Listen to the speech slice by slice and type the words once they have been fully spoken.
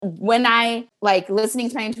when I like listening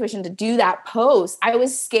to my intuition to do that post, I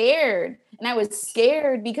was scared. And I was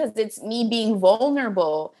scared because it's me being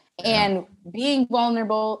vulnerable. And being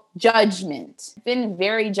vulnerable, judgment. I've been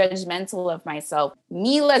very judgmental of myself.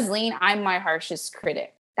 Me, Lesline, I'm my harshest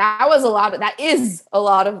critic. That is a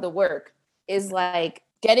lot of the work, is like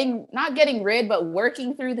not getting rid, but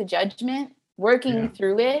working through the judgment, working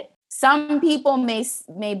through it. Some people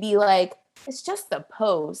may be like, it's just a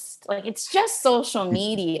post. Like, it's just social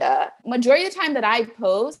media. Majority of the time that I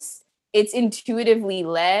post, it's intuitively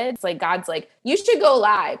led. It's like, God's like, you should go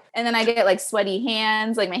live. And then I get like sweaty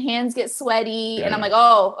hands, like my hands get sweaty. And I'm like,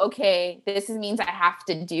 oh, okay, this means I have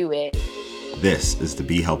to do it. This is the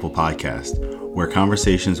Be Helpful Podcast, where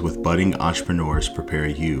conversations with budding entrepreneurs prepare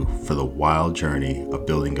you for the wild journey of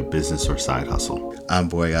building a business or side hustle. I'm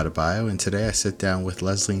Boy Adebayo, and today I sit down with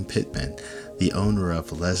Lesline Pittman, the owner of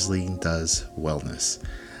Lesline Does Wellness.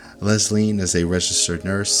 Lesline is a registered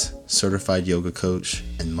nurse, certified yoga coach,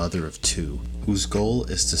 and mother of two, whose goal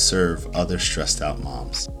is to serve other stressed out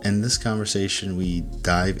moms. In this conversation, we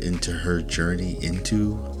dive into her journey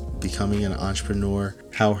into becoming an entrepreneur,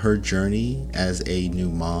 how her journey as a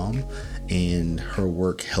new mom and her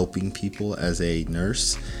work helping people as a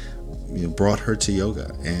nurse brought her to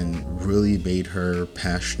yoga and really made her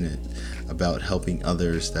passionate about helping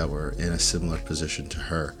others that were in a similar position to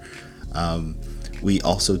her. We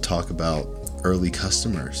also talk about early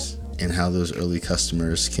customers and how those early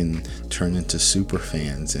customers can turn into super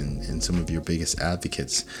fans and some of your biggest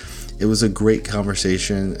advocates. It was a great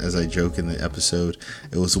conversation. As I joke in the episode,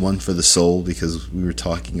 it was one for the soul because we were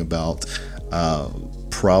talking about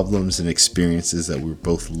problems and experiences that we're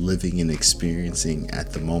both living and experiencing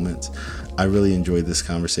at the moment. I really enjoyed this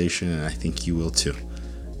conversation, and I think you will too.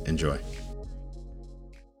 Enjoy.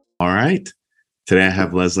 All right. Today I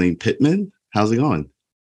have Lesline Pittman. How's it going?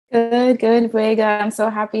 Good, Vega. I'm so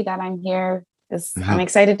happy that I'm here. I'm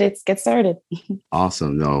excited to get started.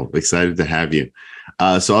 Awesome. No, excited to have you.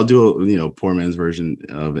 So I'll do a poor man's version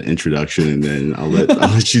of an introduction, and then I'll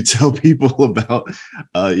let you tell people about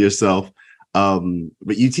yourself.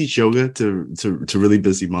 But you teach yoga to really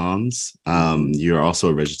busy moms. You're also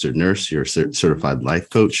a registered nurse. You're a certified life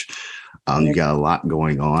coach. You got a lot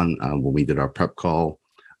going on. When we did our prep call,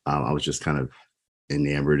 I was just kind of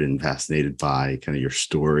enamored and fascinated by kind of your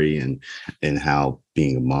story and how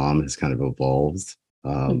being a mom has kind of evolved,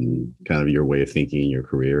 kind of your way of thinking, your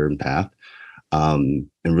career and path, and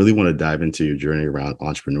really want to dive into your journey around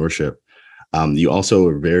entrepreneurship. You also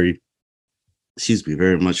are very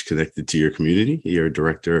much connected to your community. You're a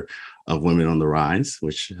director of Women on the Rise,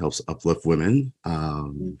 which helps uplift women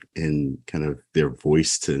and kind of their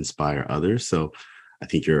voice to inspire others. So I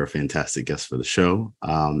think you're a fantastic guest for the show.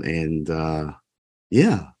 I'm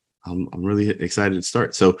really excited to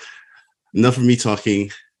start. So enough of me talking.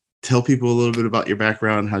 Tell people a little bit about your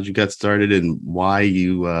background, how'd you get started, and why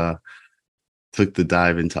you took the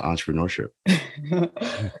dive into entrepreneurship.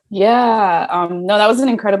 No, that was an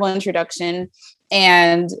incredible introduction.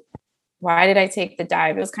 And why did I take the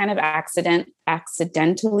dive? It was kind of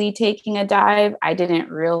accidentally taking a dive. I didn't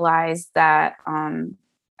realize that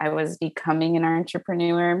I was becoming an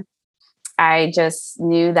entrepreneur. I just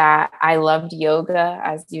knew that I loved yoga.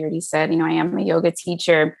 As you already said, I am a yoga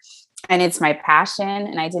teacher and it's my passion.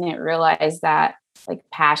 And I didn't realize that my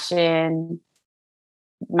passion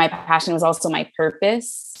was also my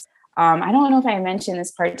purpose. I don't know if I mentioned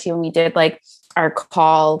this part too when we did like our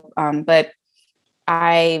call, but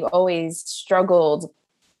I've always struggled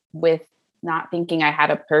with not thinking I had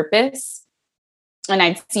a purpose. And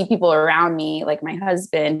I see people around me, like my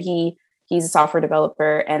husband, he's a software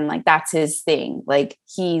developer and like, that's his thing. Like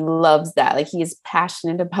he loves that. Like he is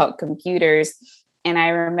passionate about computers. And I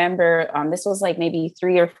remember this was like maybe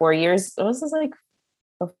 3 or 4 years. This was like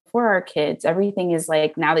before our kids. Everything is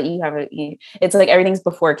like, now that you have it's like everything's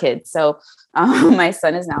before kids. So my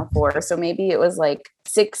son is now 4. So maybe it was like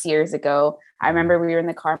 6 years ago. I remember we were in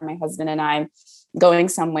the car, my husband and I, going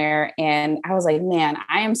somewhere. And I was like, man,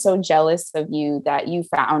 I am so jealous of you that you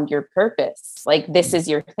found your purpose. Like, this is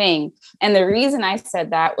your thing. And the reason I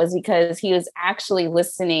said that was because he was actually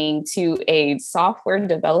listening to a software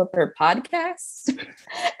developer podcast. And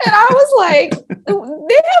I was like, they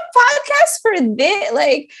have podcasts for this.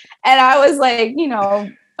 Like, and I was like,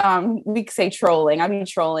 we could say trolling. I'd be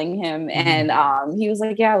trolling him. And he was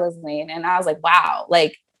like, yeah, Lesline. And I was like, wow,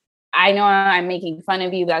 like, I know I'm making fun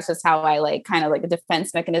of you. That's just how I like kind of like a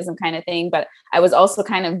defense mechanism kind of thing. But I was also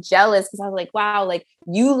kind of jealous because I was like, wow, like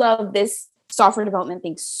you love this software development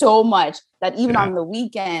thing so much that even on the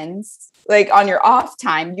weekends, like on your off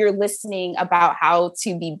time, you're listening about how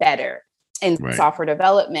to be better in software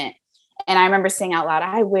development. And I remember saying out loud,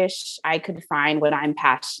 I wish I could find what I'm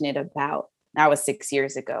passionate about. That was 6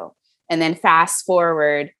 years ago. And then fast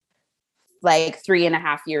forward, like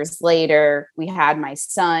 3.5 years later, we had my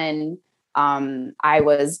son. I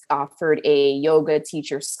was offered a yoga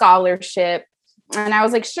teacher scholarship. And I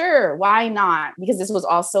was like, sure, why not? Because this was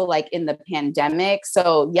also like in the pandemic.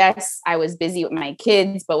 So yes, I was busy with my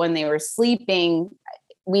kids, but when they were sleeping,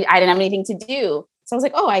 I didn't have anything to do. So I was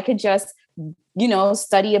like, oh, I could just,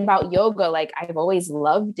 study about yoga. Like I've always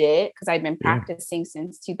loved it because I've been practicing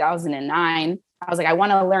since 2009. I was like, I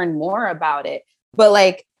want to learn more about it. But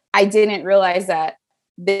like, I didn't realize that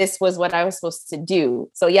this was what I was supposed to do.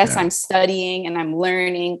 So yes, I'm studying and I'm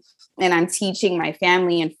learning and I'm teaching my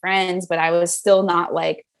family and friends, but I was still not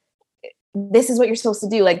like, this is what you're supposed to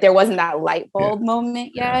do. Like there wasn't that light bulb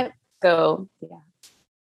moment yet. So yeah.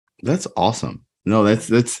 That's awesome. No,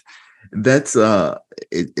 it's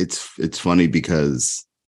funny because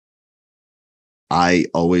I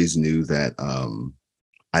always knew that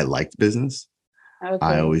I liked business. Okay.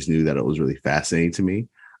 I always knew that it was really fascinating to me.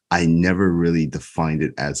 I never really defined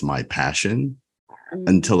it as my passion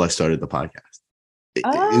until I started the podcast.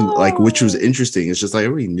 Which was interesting. It's just I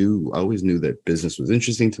always knew that business was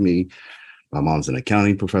interesting to me. My mom's an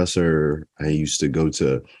accounting professor. I used to go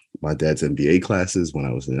to my dad's MBA classes when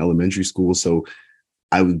I was in elementary school. So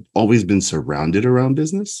I've always been surrounded around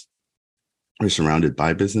business, or surrounded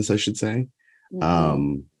by business, I should say.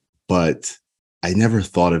 Mm-hmm. But I never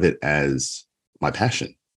thought of it as my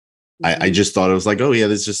passion. Mm-hmm. I just thought it was like, oh yeah,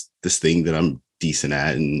 there's just this thing that I'm decent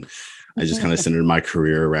at. And I just kind of centered my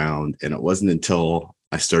career around. And it wasn't until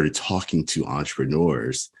I started talking to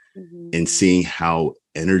entrepreneurs and seeing how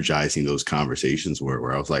energizing those conversations were,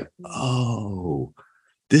 where I was like, oh,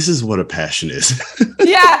 this is what a passion is.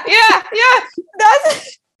 Yeah.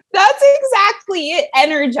 That's exactly it.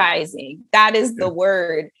 Energizing. That is the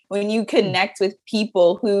word. When you connect with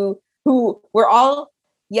people who we're all,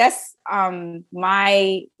 yes,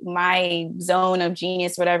 my zone of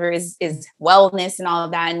genius, whatever, is wellness and all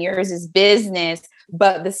of that, and yours is business.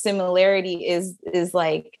 But the similarity is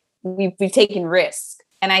like we've taken risk,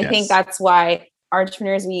 and I think that's why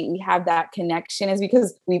entrepreneurs we have that connection, is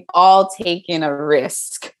because we've all taken a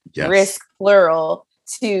risk, risk plural,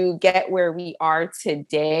 to get where we are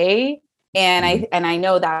today. And I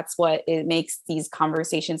know that's what it makes these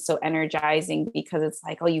conversations so energizing, because it's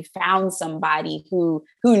like, oh, you found somebody who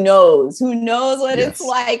knows what it's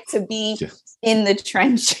like to be in the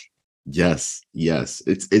trench. Yes.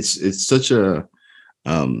 It's such a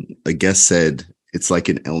guest said, it's like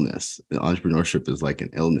an illness. Entrepreneurship is like an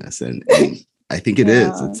illness. And I think it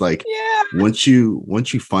is. It's like once you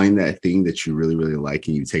find that thing that you really, really like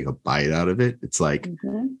and you take a bite out of it, it's like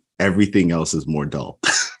everything else is more dull.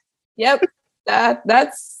 Yep.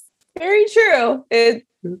 That's very true. It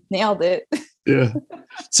nailed it. Yeah.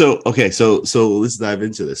 So, okay. So let's dive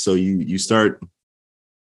into this. So you start,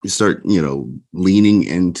 leaning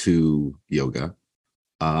into yoga.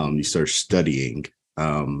 You start studying,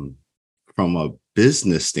 from a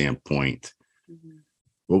business standpoint.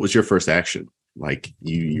 What was your first action? Like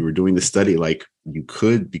you were doing the study, like you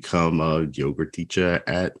could become a yoga teacher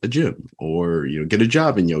at a gym or, get a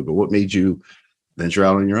job in yoga. What made you venture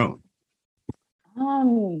out on your own?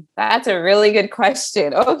 That's a really good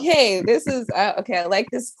question. Okay. This is, okay. I like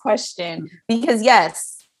this question because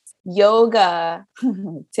yes, yoga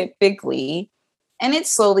typically, and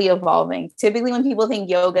it's slowly evolving. Typically when people think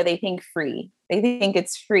yoga, they think free. They think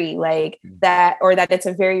it's free, like that, or that it's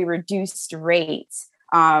a very reduced rate.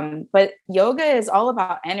 But yoga is all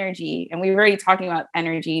about energy, and we were already talking about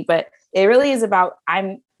energy, but it really is about,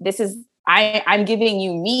 I'm giving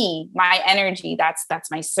you my energy.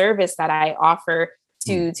 That's my service that I offer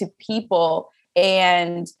to people.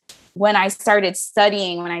 And when I started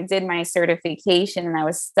studying, when I did my certification and I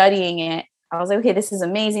was studying it, I was like, okay, this is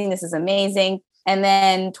amazing. And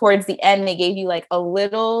then towards the end, they gave you like a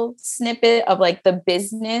little snippet of like the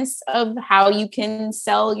business of how you can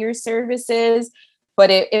sell your services, but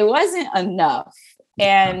it wasn't enough.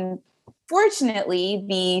 And fortunately,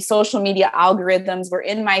 the social media algorithms were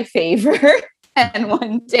in my favor. And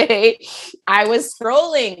one day I was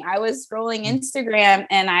scrolling Instagram,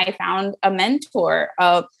 and I found a mentor,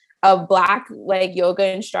 a Black like yoga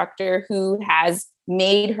instructor who has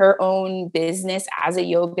made her own business as a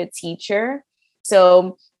yoga teacher.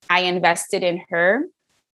 So I invested in her,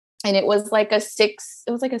 and it was like a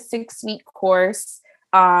 6-week course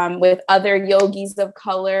with other yogis of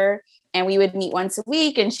color. And we would meet once a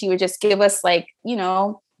week, and she would just give us like,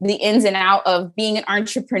 the ins and out of being an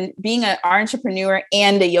entrepreneur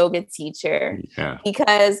and a yoga teacher. Yeah.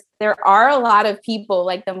 Because there are a lot of people,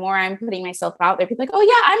 like the more I'm putting myself out there, people are like, oh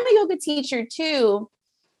yeah, I'm a yoga teacher too.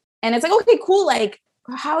 And it's like, okay, cool. Like,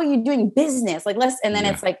 how are you doing business? Like, and then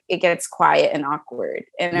it's like, it gets quiet and awkward.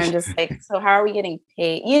 And I'm just like, so how are we getting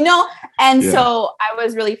paid? And so I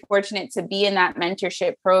was really fortunate to be in that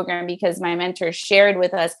mentorship program because my mentor shared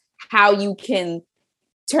with us how you can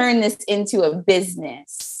turn this into a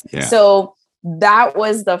business. Yeah. So that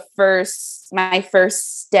was my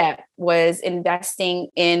first step was investing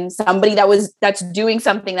in somebody that's doing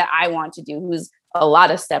something that I want to do, who's a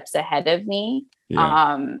lot of steps ahead of me.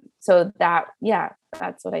 Yeah. So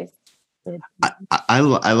that's what I did. I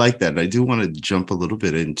like that. I do want to jump a little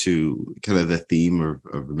bit into kind of the theme of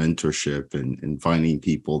mentorship and finding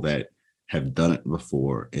people that have done it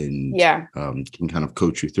before and can kind of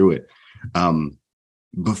coach you through it.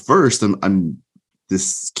 But first,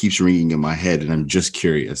 this keeps ringing in my head, and I'm just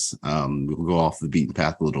curious. We'll go off the beaten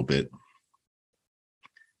path a little bit.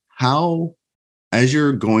 How, as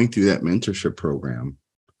you're going through that mentorship program,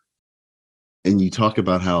 and you talk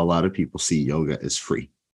about how a lot of people see yoga as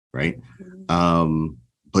free, right? Mm-hmm.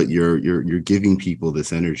 But you're giving people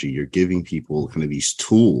this energy. You're giving people kind of these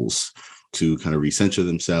tools to kind of recenter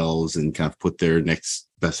themselves and kind of put their next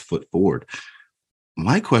best foot forward.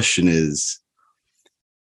 My question is,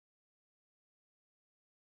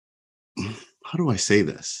 how do I say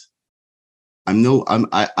this? I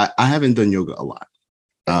haven't done yoga a lot.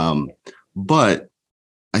 But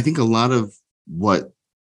I think a lot of what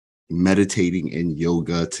meditating and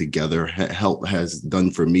yoga together has done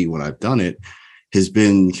for me when I've done it has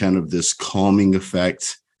been kind of this calming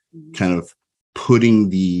effect, kind of putting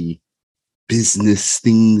the business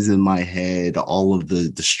things in my head, all of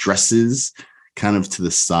the stresses kind of to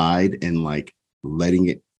the side and like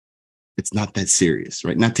letting it's not that serious,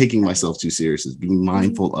 right? Not taking myself too serious, is being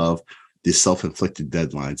mindful of the self-inflicted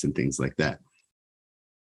deadlines and things like that.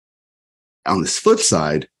 On this flip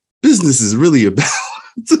side, business is really about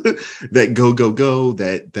that go,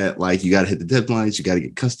 that like you got to hit the deadlines, you got to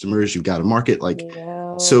get customers, you got to market. Like,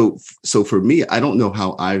 so for me, I don't know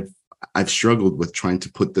how I've struggled with trying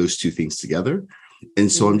to put those two things together.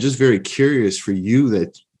 And so I'm just very curious for you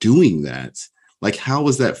that doing that, like, how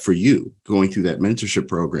was that for you going through that mentorship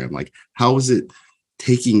program? Like, how was it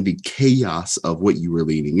taking the chaos of what you were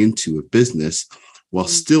leaning into of business while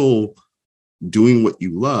still doing what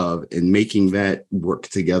you love and making that work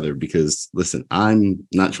together? Because listen, I'm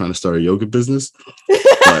not trying to start a yoga business,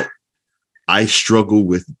 but I struggle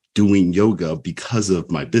with doing yoga because of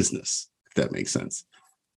my business, if that makes sense.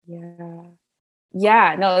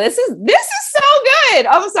 Yeah. No, this is so good.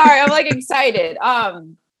 I'm sorry. I'm like excited.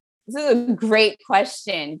 This is a great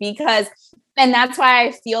question and that's why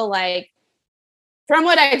I feel like, from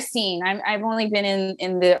what I've seen, I've only been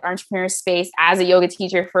in the entrepreneur space as a yoga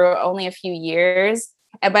teacher for only a few years.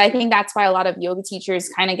 But I think that's why a lot of yoga teachers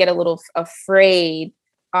kind of get a little afraid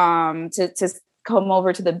to come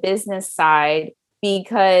over to the business side,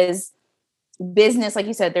 because business, like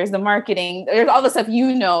you said, there's the marketing, there's all the stuff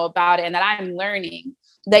about it and that I'm learning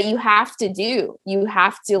that you have to do. You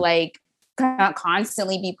have to like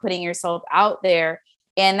constantly be putting yourself out there.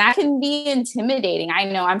 And that can be intimidating. I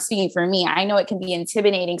know, I'm speaking for me. I know it can be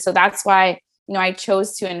intimidating. So that's why, I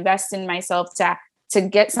chose to invest in myself to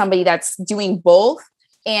get somebody that's doing both.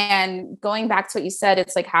 And going back to what you said,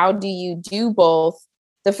 it's like, how do you do both?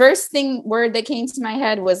 The first word that came to my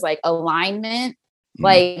head was like alignment.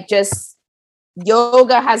 Like, just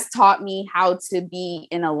yoga has taught me how to be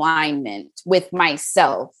in alignment with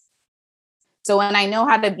myself. So when I know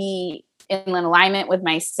how to be in alignment with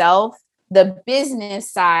myself, the business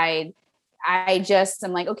side,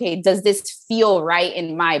 I'm like, okay, does this feel right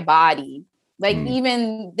in my body? Like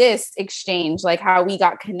even this exchange, like how we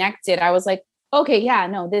got connected, I was like, okay, yeah,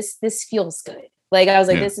 no, this feels good. Like, I was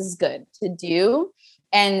like, this is good to do.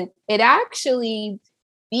 And it actually,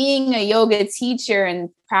 being a yoga teacher and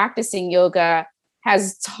practicing yoga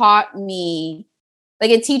has taught me,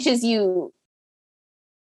 like, it teaches you,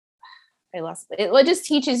 it just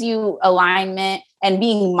teaches you alignment and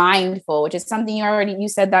being mindful, which is something you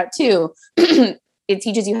said that too. It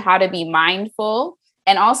teaches you how to be mindful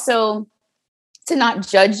and also to not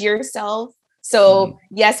judge yourself. So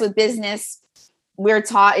yes, with business, we're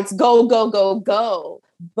taught it's go, go, go, go.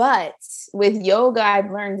 But with yoga,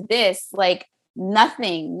 I've learned this, like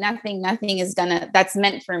nothing is that's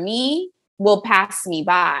meant for me will pass me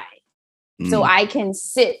by. So I can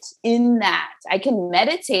sit in that. I can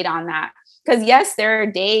meditate on that. Because yes, there are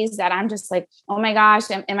days that I'm just like, oh my gosh,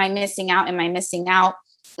 am I missing out? Am I missing out?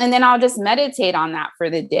 And then I'll just meditate on that for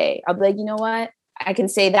the day. I'll be like, you know what? I can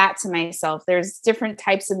say that to myself. There's different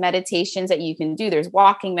types of meditations that you can do. There's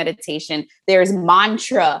walking meditation. There's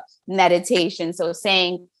mantra meditation. So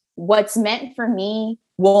saying what's meant for me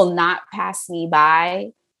will not pass me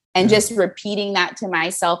by. And just repeating that to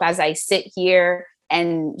myself as I sit here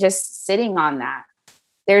and just sitting on that.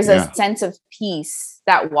 There's a sense of peace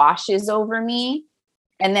that washes over me.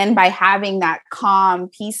 And then by having that calm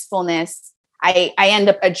peacefulness, I end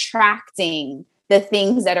up attracting the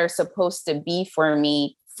things that are supposed to be for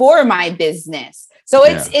me, for my business. So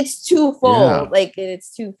it's twofold. Like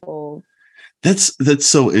it's twofold. That's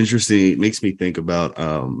so interesting. It makes me think about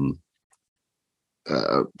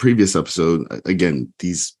previous episode. Again,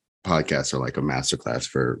 these podcasts are like a masterclass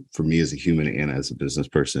for me as a human and as a business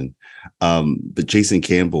person. But Jason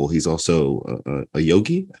Campbell, he's also a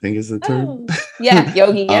yogi, I think is the term. Yeah,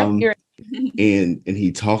 yogi. Yeah, you're right. and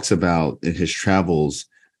he talks about in his travels,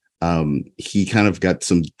 he kind of got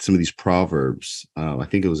some of these proverbs. I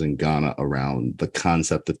think it was in Ghana around the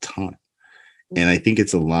concept of time. And I think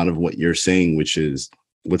it's a lot of what you're saying, which is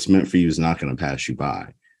what's meant for you is not going to pass you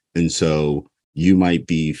by. And so you might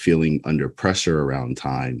be feeling under pressure around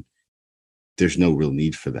time. There's no real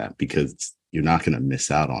need for that because you're not going to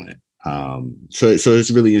miss out on it. So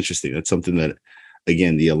it's really interesting. That's something that,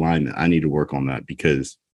 again, the alignment, I need to work on that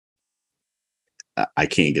because I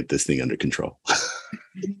can't get this thing under control.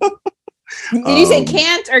 Did you say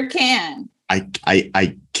can't or can?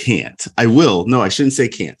 I can't. I will. No, I shouldn't say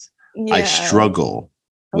can't. Yeah. I struggle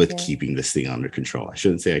with keeping this thing under control. I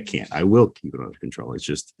shouldn't say I can't. I will keep it under control. It's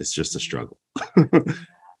just a struggle. Go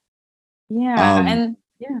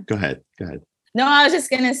ahead. No, I was just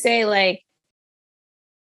gonna say, like,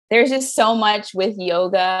 there's just so much with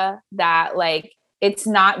yoga that, like, it's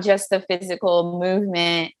not just the physical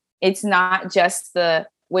movement. It's not just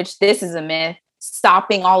which this is a myth,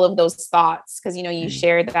 stopping all of those thoughts. Cause you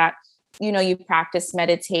shared that, you practice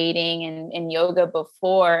meditating and yoga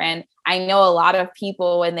before. And I know a lot of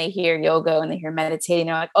people, when they hear yoga and they hear meditating,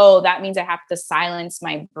 they're like, oh, that means I have to silence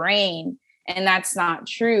my brain. And that's not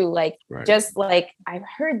true. Like, just like I've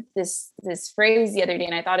heard this phrase the other day,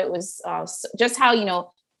 and I thought it was just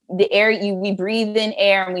how, the air we breathe in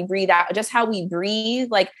air and we breathe out, just how we breathe.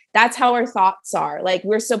 Like, that's how our thoughts are. Like,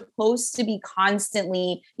 we're supposed to be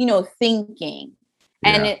constantly, thinking.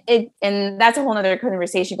 And and that's a whole nother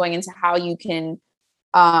conversation going into how you can,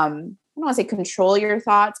 I don't want to say control your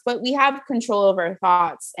thoughts, but we have control over our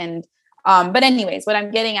thoughts. And, but anyways, what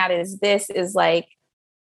I'm getting at is like,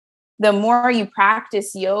 the more you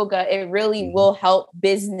practice yoga, it really will help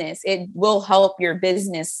business. It will help your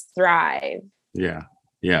business thrive. Yeah.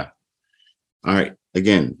 Yeah. All right.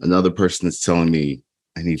 Again, another person that's telling me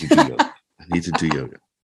I need to do yoga. I need to do yoga.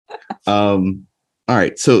 All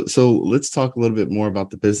right. So let's talk a little bit more about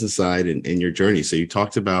the business side and your journey. So you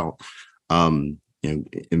talked about,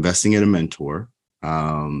 investing in a mentor,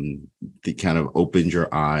 that kind of opened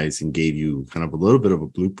your eyes and gave you kind of a little bit of a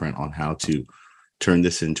blueprint on how to turn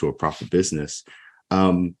this into a profit business.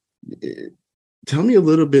 Tell me a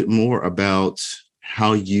little bit more about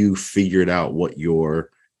how you figured out what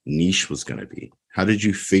your niche was going to be. How did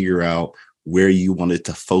you figure out where you wanted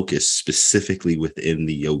to focus specifically within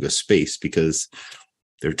the yoga space? Because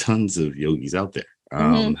there are tons of yogis out there.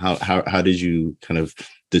 How did you kind of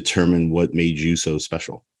determine what made you so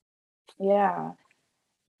special? Yeah,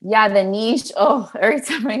 the niche. Oh, every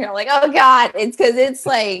time I hear, like, oh God, it's because it's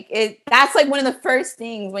like that's like one of the first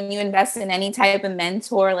things when you invest in any type of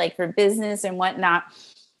mentor, like for business and whatnot.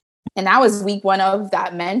 And that was week one of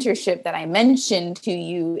that mentorship that I mentioned to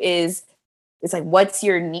you. It's like, what's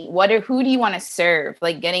your need? Who do you want to serve?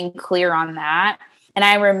 Like, getting clear on that. And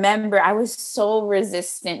I remember I was so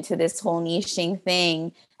resistant to this whole niching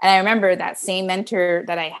thing. And I remember that same mentor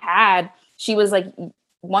that I had, she was like,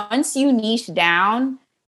 once you niche down,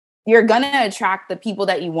 you're going to attract the people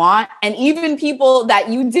that you want and even people that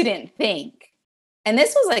you didn't think. And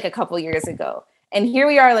this was like a couple years ago. And here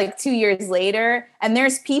we are like 2 years later. And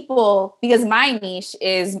there's people, because my niche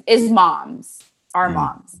is moms, our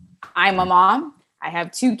moms. I'm a mom. I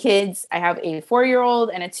have 2 kids. I have a 4-year-old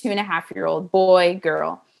and a 2.5-year-old boy,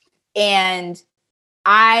 girl. And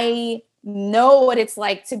I know what it's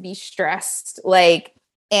like to be stressed.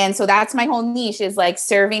 And so that's my whole niche, is like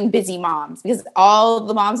serving busy moms, because all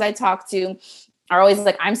the moms I talk to are always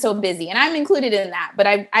like, I'm so busy. And I'm included in that.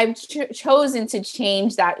 But I've chosen to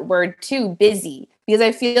change that word to busy, because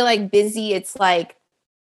I feel like busy, it's like,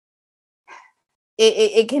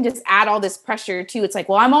 it can just add all this pressure too. It's like,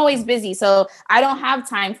 well, I'm always busy, so I don't have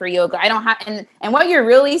time for yoga. I don't have, and what you're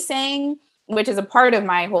really saying, which is a part of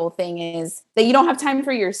my whole thing, is that you don't have time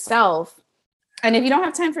for yourself. And if you don't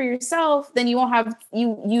have time for yourself, then you won't have,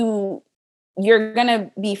 you you're going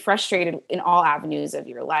to be frustrated in all avenues of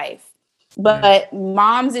your life. But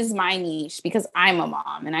moms is my niche because I'm a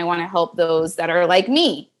mom and I want to help those that are like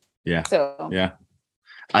me. Yeah. So yeah.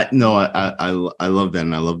 I love that.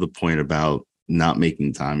 And I love the point about not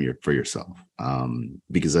making time for yourself.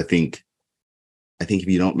 Because I think if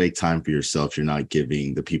you don't make time for yourself, you're not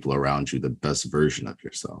giving the people around you the best version of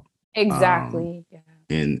yourself. Exactly.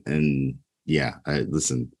 And yeah,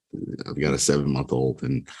 listen, I've got a 7-month-old,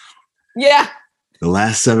 and the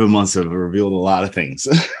last 7 months have revealed a lot of things.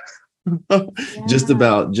 just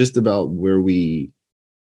about where we,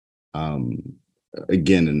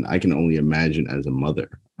 again, and I can only imagine as a mother,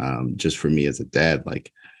 just for me as a dad,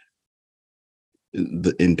 like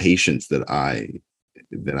the impatience that I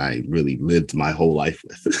really lived my whole life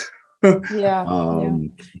with.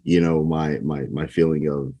 You know, my feeling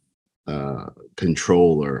of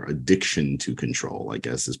control or addiction to control, I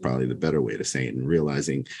guess, is probably the better way to say it, and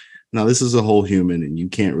realizing, now this is a whole human and you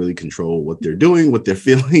can't really control what they're doing, what they're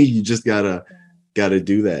feeling. You just gotta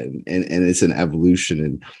do that. And it's an evolution.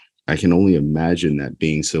 And I can only imagine that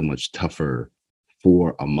being so much tougher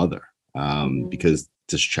for a mother, because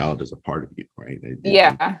this child is a part of you, right?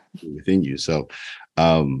 Within you. So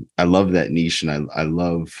I love that niche. And I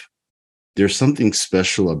love, there's something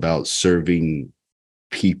special about serving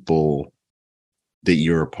people that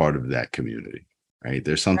you're a part of that community, right?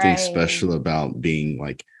 There's something special about being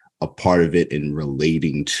like a part of it and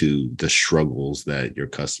relating to the struggles that your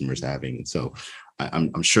customers having. So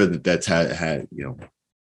I'm sure that's had you know,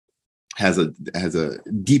 has a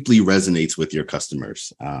deeply resonates with your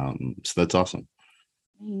customers. So that's awesome.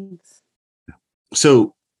 Thanks.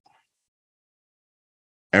 So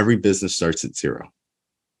every business starts at zero.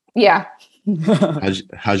 Yeah.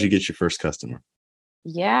 How'd you get your first customer?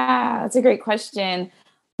 Yeah, that's a great question.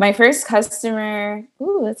 My first customer,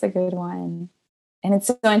 that's a good one. And it's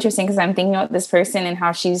so interesting because I'm thinking about this person and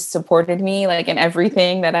how she's supported me like in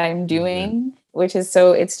everything that I'm doing, which is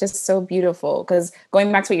it's just so beautiful. Because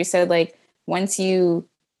going back to what you said, like once you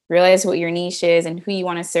realize what your niche is and who you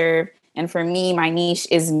want to serve, and for me, my niche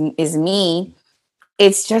is me.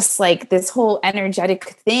 It's just like this whole energetic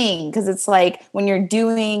thing, because it's like when you're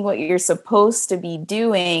doing what you're supposed to be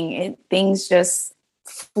doing, things just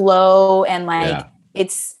flow. And like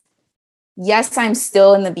it's, yes, I'm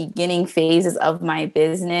still in the beginning phases of my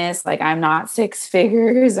business. Like I'm not 6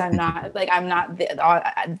 figures. I'm not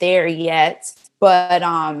there yet. But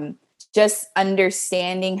just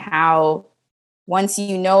understanding how once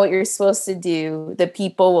you know what you're supposed to do, the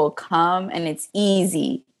people will come and it's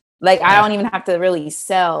easy. Like I don't even have to really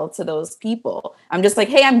sell to those people. I'm just like,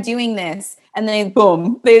 hey, I'm doing this. And then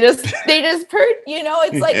boom, they just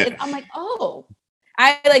it's like, I'm like, oh,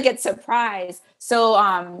 I like get surprised. So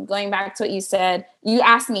going back to what you said, you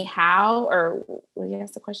asked me how, or will you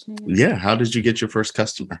ask the question again? Yeah. How did you get your first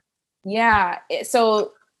customer? Yeah.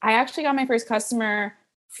 So I actually got my first customer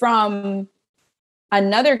from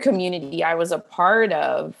another community I was a part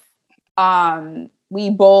of. We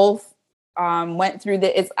both went through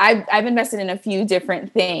I've invested in a few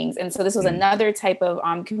different things. And so this was another type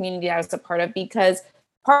of community I was a part of, because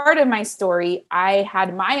part of my story, I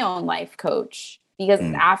had my own life coach, because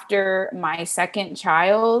after my second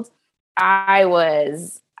child, I don't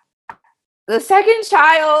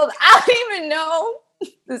even know,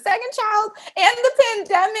 the second child and the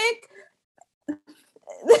pandemic,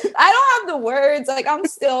 I don't have the words. Like I'm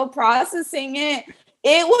still processing it.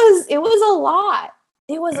 It was a lot.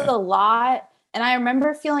 It was a lot. And I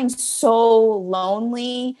remember feeling so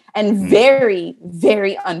lonely and very,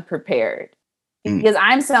 very unprepared, because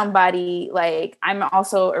I'm somebody, like I'm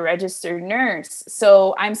also a registered nurse.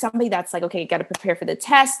 So I'm somebody that's like, okay, got to prepare for the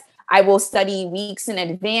test. I will study weeks in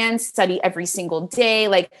advance, study every single day.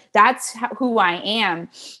 Like that's who I am.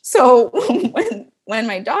 So when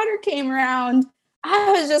my daughter came around,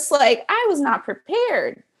 I was just like, I was not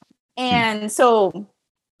prepared. And so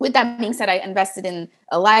with that being said, I invested in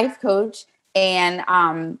a life coach,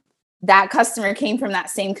 and that customer came from that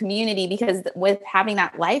same community, because with having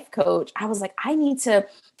that life coach, I was like, I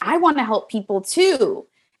want to help people too.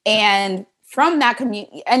 And from that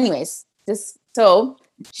community, anyways, so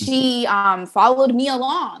she followed me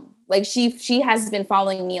along. Like she has been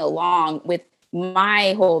following me along with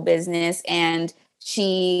my whole business. And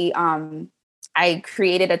I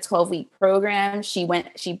created a 12-week program. She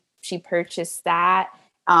purchased that.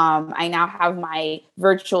 I now have my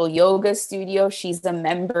virtual yoga studio. She's a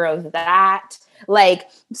member of that. Like,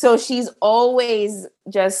 so she's always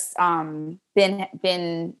just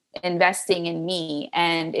been investing in me,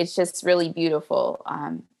 and it's just really beautiful.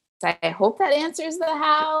 I hope that answers the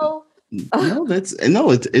how.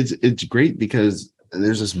 It's great, because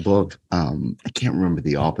there's this book, I can't remember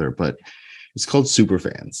the author, but it's called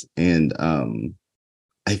Superfans. And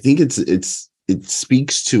I think it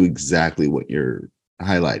speaks to exactly what you're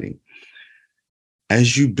highlighting.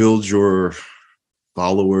 As you build your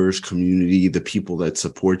followers, community, the people that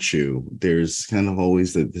support you, there's kind of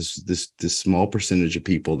always this small percentage of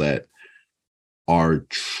people that are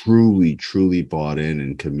truly bought in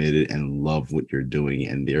and committed and love what you're doing,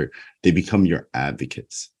 and they become your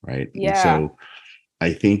advocates, right? Yeah. And so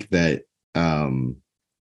I think that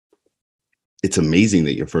it's amazing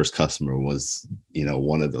that your first customer was,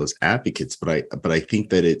 one of those advocates, but I think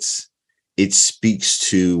that it speaks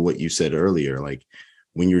to what you said earlier, like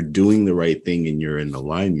when you're doing the right thing and you're in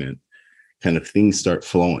alignment, kind of things start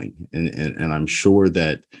flowing. And I'm sure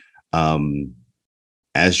that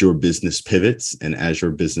as your business pivots and as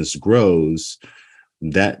your business grows,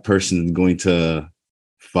 that person is going to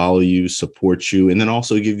follow you, support you, and then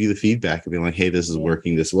also give you the feedback of being like, hey, this is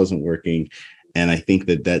working, this wasn't working. And I think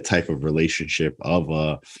that type of relationship of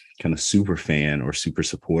a kind of super fan or super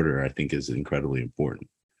supporter, I think, is incredibly important.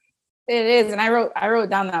 It is. And I wrote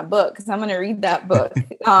down that book because I'm going to read that book.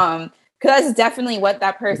 Because that's definitely what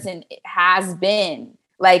that person has been.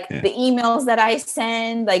 Like the emails that I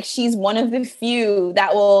send, like she's one of the few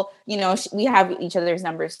that will, we have each other's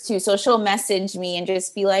numbers too. So she'll message me and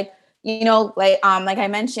just be like, like I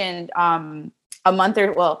mentioned, a month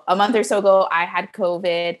or so ago, I had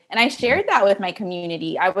COVID, and I shared that with my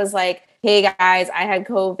community. I was like, hey guys, I had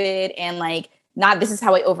COVID, and like, not this is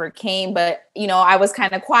how I overcame, but I was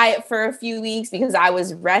kind of quiet for a few weeks because I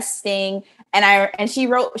was resting. And she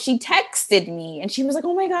texted me and she was like,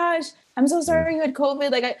 oh my gosh, I'm so sorry you had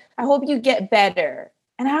COVID. Like, I hope you get better.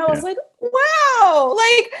 And I was like, wow,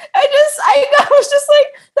 like, I was just like,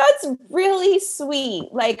 that's really sweet.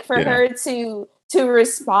 Like for her to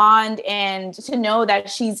respond and to know that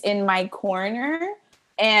she's in my corner.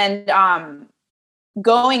 And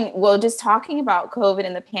just talking about COVID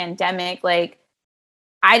and the pandemic, like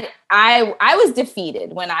I was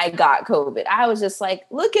defeated when I got COVID. I was just like,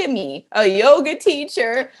 look at me, a yoga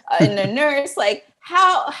teacher and a nurse, like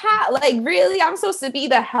how like really I'm supposed to be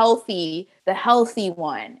the healthy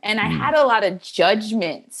one. And I had a lot of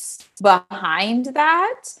judgments behind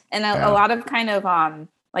that and a lot of kind of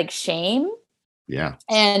like shame. Yeah.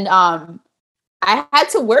 And I had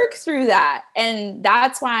to work through that. And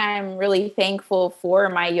that's why I'm really thankful for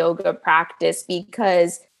my yoga practice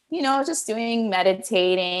because, just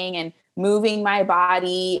meditating and moving my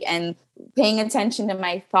body and paying attention to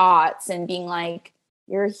my thoughts and being like,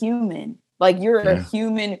 you're a human. Like, you're a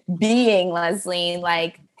human being, Leslie.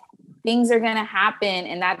 Like, things are going to happen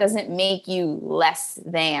and that doesn't make you less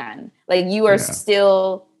than. Like, you are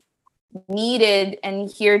still needed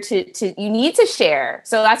and here to you need to share.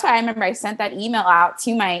 So that's why I remember I sent that email out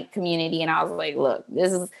to my community and I was like, look,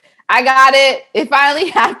 I got it. It finally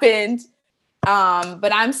happened.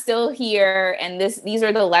 But I'm still here. And these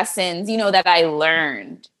are the lessons, that I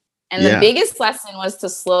learned. And the biggest lesson was to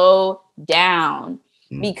slow down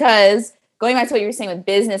because going back to what you were saying with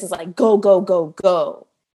business is like, go, go, go, go.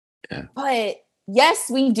 Yeah. But yes,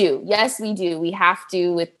 we do. Yes, we do. We have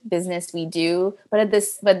to with business. We do. But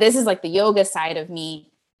this is like the yoga side of me.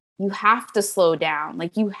 You have to slow down.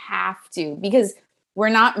 Like you have to, because we're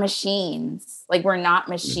not machines. Like we're not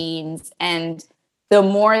machines. And the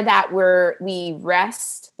more that we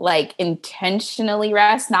rest, like intentionally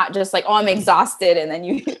rest, not just like, oh, I'm exhausted. And then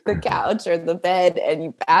you hit the couch or the bed and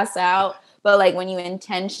you pass out. But like when you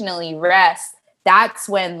intentionally rest, that's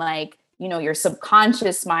when like, your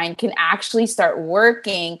subconscious mind can actually start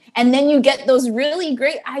working. And then you get those really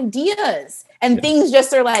great ideas and things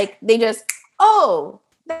just are like, oh,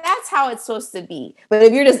 that's how it's supposed to be. But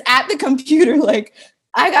if you're just at the computer, like,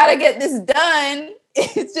 I got to get this done.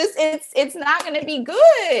 It's not going to be good.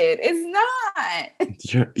 It's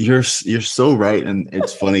not. You're so right. And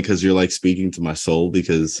it's funny because you're like speaking to my soul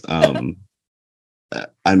because, I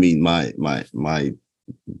mean, my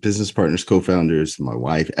business partners, co-founders, my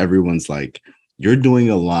wife, everyone's like, you're doing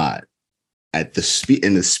a lot at the speed,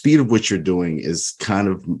 and the speed of which you're doing is kind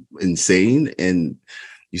of insane. And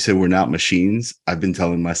you said we're not machines. I've been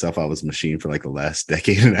telling myself I was a machine for like the last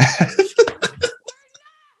decade and a half.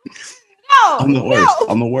 I'm the worst. No.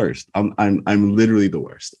 I'm the worst. I'm literally the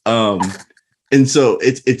worst. And so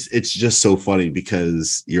it's just so funny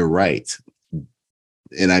because you're right.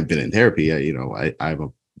 And I've been in therapy. I'm a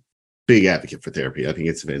big advocate for therapy. I think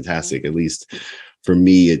it's fantastic. At least for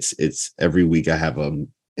me, it's every week I have an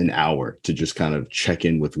hour to just kind of check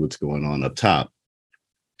in with what's going on up top.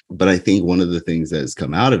 But I think one of the things that has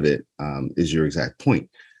come out of it is your exact point.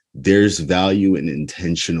 There's value in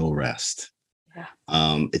intentional rest. Yeah.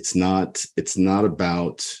 It's not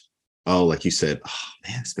about, oh, like you said, oh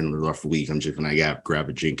man, it's been a rough week, I'm just gonna grab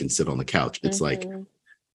a drink and sit on the couch. It's like,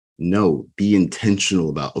 no, be intentional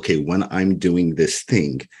about, okay, when I'm doing this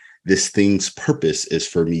thing's purpose is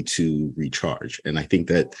for me to recharge. And I think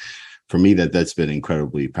that for me, that's been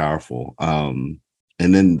incredibly powerful. And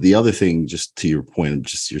then the other thing, just to your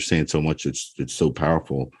point, you're saying so much, it's so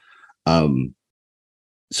powerful.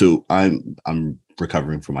 So I'm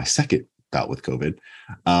recovering from my second bout with COVID.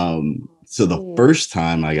 So the first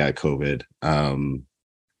time I got COVID,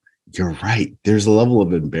 you're right. There's a level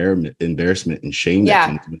of embarrassment and shame that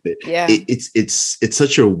comes with it. Yeah. It's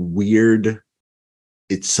such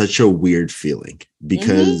a weird feeling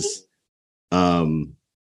because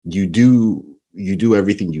you do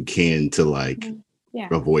everything you can to like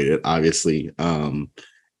avoid it, obviously.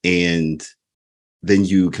 And then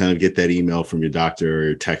you kind of get that email from your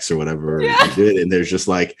doctor or text or whatever you did, and there's just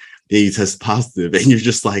like, yeah, you test positive, and you're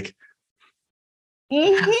just like, what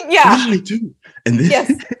did I do? And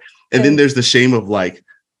then and then there's the shame of like,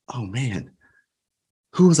 oh man,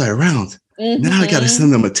 who was I around? Now I got to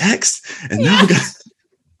send them a text, and now I got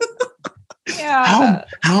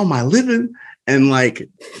how am I living? And like,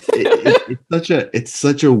 it's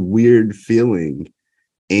such a weird feeling.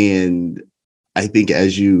 And I think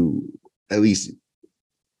as at least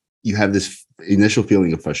you have this initial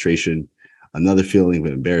feeling of frustration, another feeling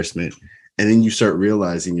of embarrassment, and then you start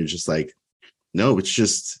realizing you're just like, no, it's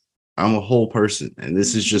just, I'm a whole person, and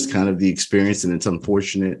this is just kind of the experience, and it's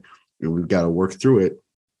unfortunate, and we've got to work through it.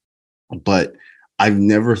 But I've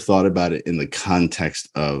never thought about it in the context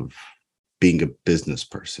of being a business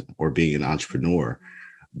person or being an entrepreneur,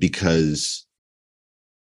 because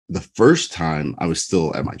the first time I was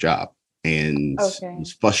still at my job, and it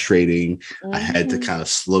was frustrating. I had to kind of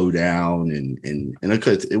slow down and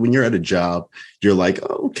when you're at a job, you're like,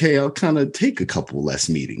 oh, okay, I'll kind of take a couple less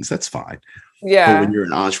meetings. That's fine. Yeah. But when you're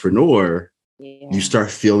an entrepreneur, you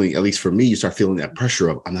start feeling, at least for me, you start feeling that pressure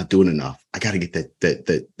of, I'm not doing enough. I got to get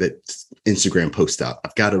that Instagram post out.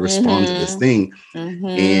 I've got to respond to this thing.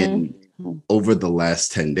 And over the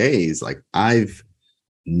last 10 days, like I've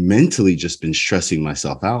mentally just been stressing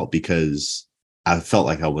myself out because I felt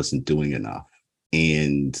like I wasn't doing enough.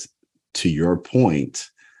 And to your point,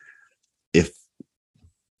 if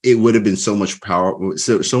it would have been so much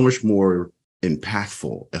so much more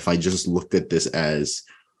impactful if I just looked at this as,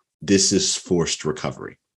 this is forced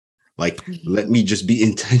recovery. Like, let me just be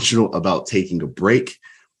intentional about taking a break,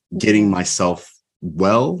 getting myself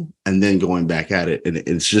well, and then going back at it. And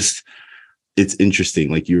it's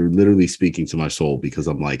interesting. Like, you're literally speaking to my soul, because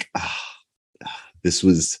I'm like, this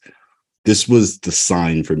was the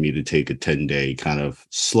sign for me to take a 10-day kind of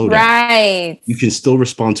slow down. Right. You can still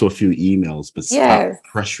respond to a few emails, but stop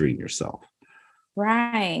pressuring yourself.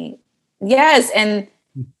 Right. Yes. And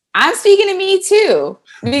I'm speaking to me too,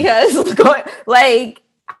 because like,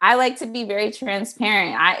 I like to be very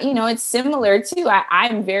transparent. It's similar too.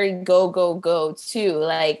 I'm very go too.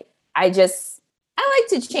 Like, I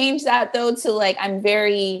like to change that though to like, I'm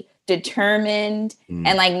very determined.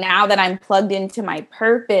 And like, now that I'm plugged into my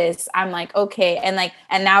purpose, I'm like, okay. And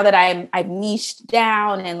now that I've niched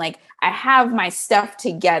down and like, I have my stuff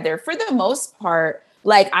together for the most part,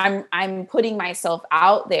 like I'm putting myself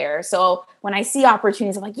out there. So when I see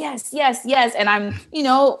opportunities, I'm like, yes. And I'm,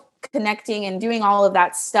 connecting and doing all of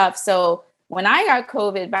that stuff. So when I got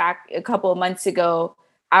COVID back a couple of months ago,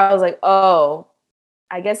 I was like, oh,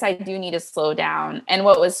 I guess I do need to slow down. And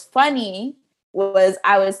what was funny was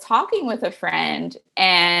I was talking with a friend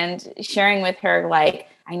and sharing with her, like,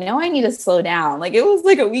 I know I need to slow down. Like, it was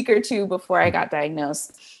like a week or two before I got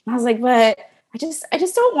diagnosed. And I was like, but I just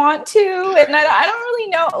don't want to. And I don't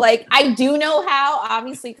really know. Like, I do know how,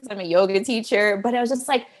 obviously, because I'm a yoga teacher, but I was just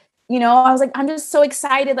like, I was like, I'm just so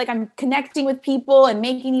excited. Like, I'm connecting with people and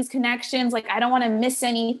making these connections. Like, I don't want to miss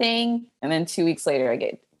anything. And then 2 weeks later, I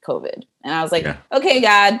get COVID. And I was like, okay,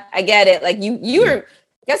 God, I get it. Like, you are,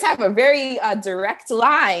 I guess, have a very direct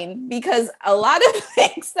line, because a lot of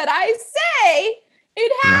things that I say,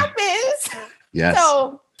 it happens. Yes.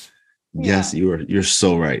 So, yes, you're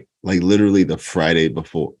so right. Like, literally the Friday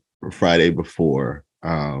before,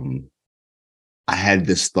 I had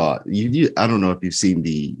this thought. I don't know if you've seen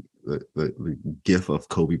the gif of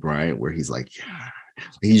Kobe Bryant where he's like,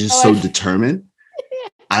 he's just so determined.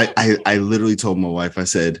 I literally told my wife, I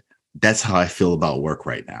said, that's how I feel about work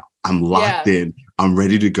right now. I'm locked in. I'm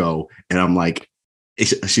ready to go. And I'm like,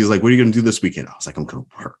 she's like, what are you going to do this weekend? I was like, I'm going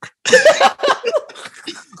to work.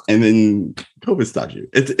 And then COVID stopped you.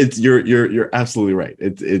 You're absolutely right.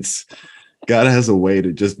 It's God has a way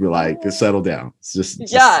to just be like, settle down. Just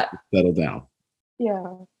settle down. Yeah.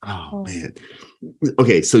 Oh man.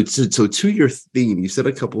 Okay, so to your theme, you said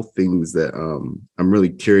a couple things that I'm really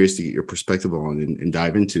curious to get your perspective on and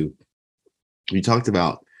dive into. You talked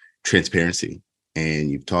about transparency,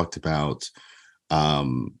 and you've talked about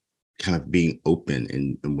um kind of being open,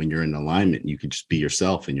 and when you're in alignment, you can just be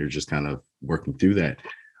yourself, and you're just kind of working through that.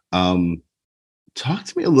 Um, Talk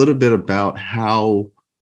to me a little bit about how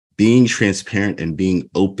being transparent and being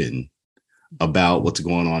open about what's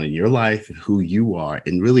going on in your life and who you are,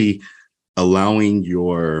 and really allowing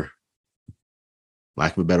your,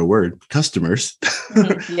 lack of a better word, customers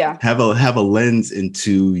Yeah. have a lens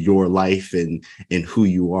into your life and who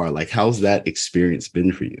you are. Like, how's that experience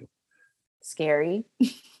been for you? Scary.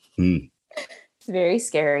 Hmm. It's very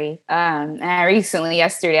scary. And I recently,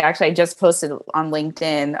 yesterday, actually, I just posted on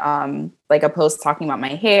LinkedIn, like a post talking about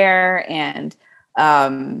my hair and,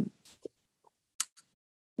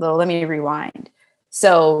 well, let me rewind.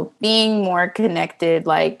 So being more connected,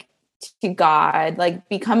 like to God, like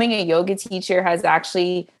becoming a yoga teacher has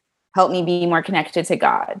actually helped me be more connected to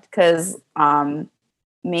God. Cause,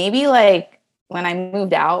 maybe like when I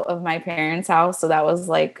moved out of my parents' house, so that was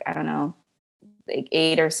like, I don't know, like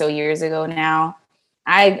 8 or so years ago now.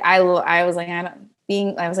 I was like,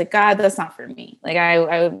 I was like, God, that's not for me. Like I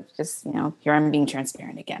would just, here I'm being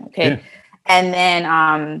transparent again. Okay. Yeah. And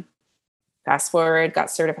then fast forward, got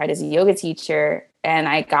certified as a yoga teacher, and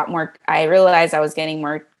I realized I was getting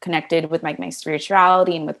more connected with my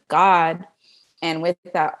spirituality and with God. And with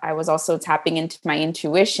that, I was also tapping into my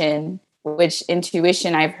intuition, which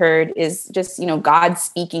intuition I've heard is just, God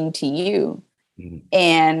speaking to you. Mhm.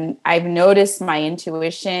 And I've noticed my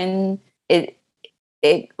intuition, it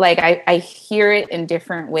like I hear it in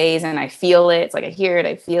different ways and I feel it. It's like I hear it,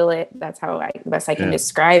 I feel it. That's how the best I can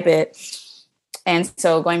describe it. And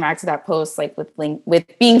so going back to that post, like with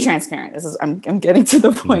being transparent, I'm getting to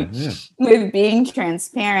the point. Yeah. With being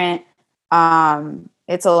transparent,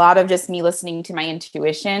 it's a lot of just me listening to my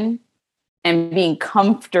intuition and being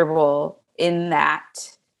comfortable in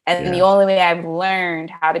that. And the only way I've learned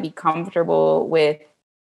how to be comfortable with,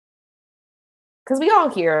 because we all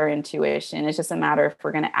hear our intuition, it's just a matter if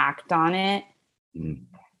we're going to act on it. Mm.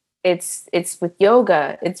 It's with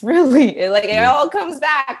yoga. It's really it all comes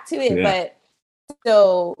back to it. Yeah. But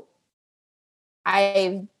so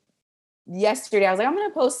yesterday I was like, I'm going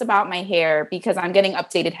to post about my hair because I'm getting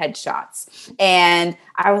updated headshots. And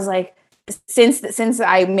I was like, since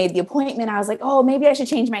I made the appointment, I was like, oh, maybe I should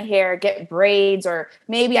change my hair, get braids, or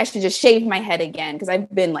maybe I should just shave my head again. Cause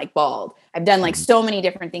I've been like bald. I've done like so many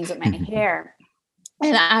different things with my hair.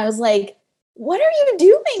 And I was like, what are you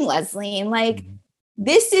doing, Leslie? And like,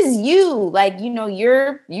 this is you, like,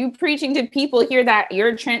 you preaching to people here that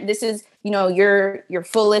you're this is, your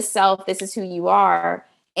fullest self. This is who you are.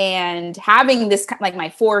 And having this like my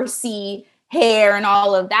 4C hair and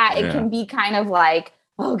all of that, it can be kind of like,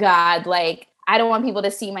 oh God, like, I don't want people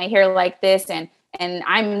to see my hair like this. And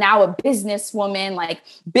I'm now a businesswoman, like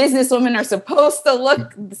businesswomen are supposed to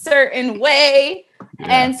look a certain way. Yeah.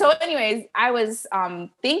 And so anyways, I was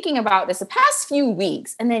thinking about this the past few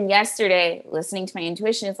weeks. And then yesterday, listening to my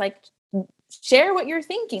intuition, it's like, share what you're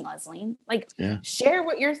thinking, Leslie. Like, share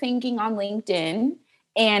what you're thinking on LinkedIn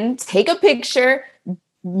and take a picture.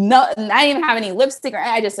 No, I didn't even have any lipstick, or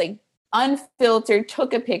I just like unfiltered,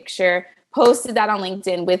 took a picture, posted that on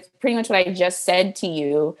LinkedIn with pretty much what I just said to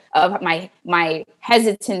you of my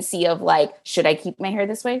hesitancy of like, should I keep my hair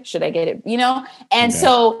this way? Should I get it? And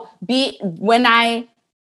so when I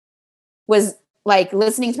was like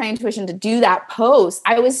listening to my intuition to do that post,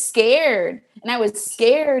 I was scared. And I was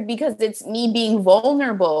scared because it's me being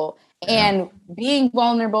vulnerable, and being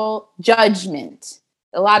vulnerable, judgment.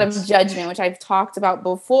 A lot of judgment, which I've talked about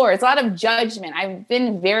before. It's a lot of judgment. I've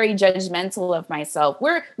been very judgmental of myself.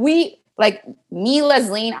 Like me,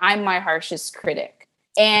 Leslie, I'm my harshest critic.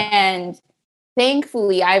 And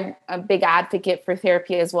thankfully, I'm a big advocate for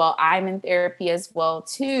therapy as well. I'm in therapy as well,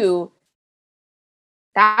 too.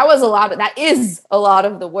 That is a lot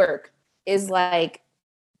of the work, is like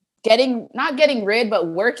not getting rid, but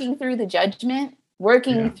working through the judgment,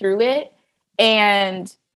 working through it.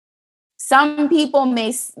 And some people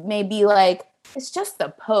may be like, it's just a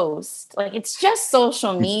post, like it's just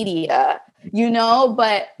social media,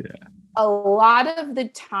 but a lot of the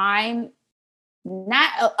time,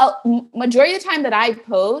 not a majority of the time that I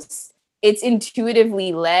post, it's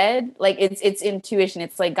intuitively led. Like it's intuition.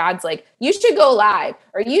 It's like, God's like, you should go live,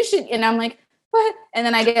 or you should. And I'm like, what? And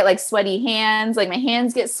then I get like sweaty hands, like my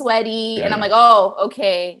hands get sweaty. And I'm like, oh,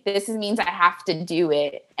 okay, this means I have to do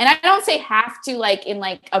it. And I don't say have to like in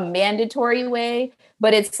like a mandatory way,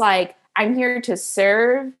 but it's like, I'm here to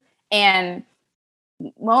serve. And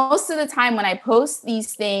most of the time when I post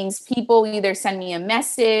these things, people either send me a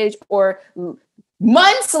message or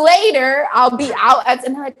months later, I'll be out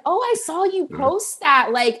and they're like, oh, I saw you post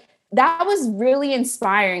that. Like, that was really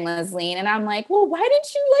inspiring, Leslie. And I'm like, well, why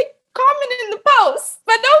did you like comment in the post?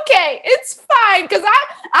 But okay, it's fine. Cause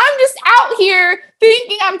I'm just out here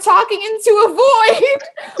thinking I'm talking into a void.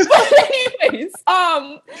 But anyways,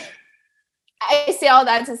 I say all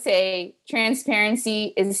that to say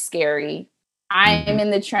transparency is scary. I'm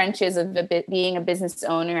in the trenches of being a business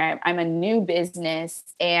owner. I'm a new business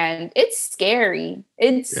and it's scary.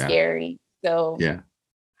 It's scary. So yeah,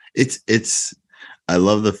 it's, I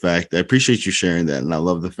love the fact, I appreciate you sharing that. And I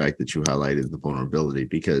love the fact that you highlighted the vulnerability,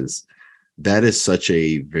 because that is such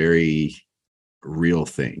a very real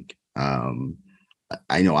thing.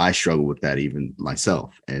 I know I struggle with that even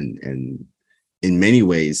myself. And in many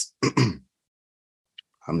ways,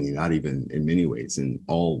 I mean, not even in many ways, in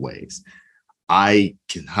all ways, I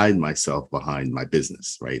can hide myself behind my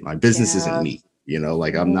business, right? My business isn't me,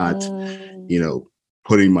 like I'm not,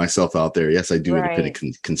 putting myself out there. Yes, I do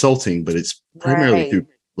independent consulting, but it's primarily through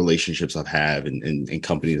relationships I've had and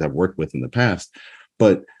companies I've worked with in the past.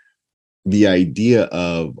 But the idea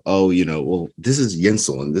of, well, this is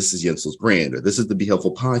Yensel and this is Yensel's brand, or this is the Be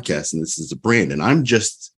Helpful podcast and this is a brand, and I'm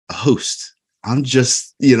just a host. I'm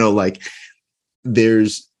just, like,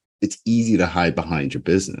 it's easy to hide behind your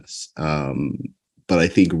business. But I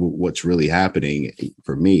think what's really happening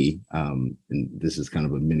for me, and this is kind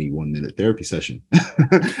of a mini 1-minute therapy session,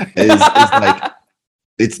 is like,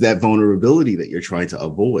 it's that vulnerability that you're trying to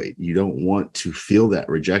avoid. You don't want to feel that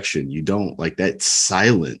rejection. You don't like that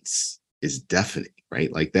silence is deafening,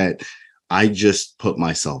 right? Like that. I just put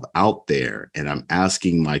myself out there and I'm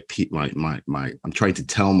asking I'm trying to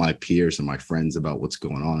tell my peers and my friends about what's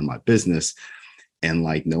going on in my business. And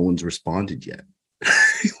like, no one's responded yet.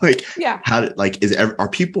 Like, are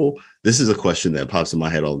people, this is a question that pops in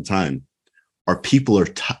my head all the time. Are people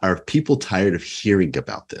tired of hearing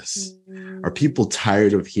about this? Are people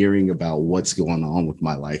tired of hearing about what's going on with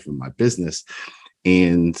my life and my business?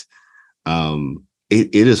 And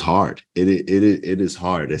it is hard. It is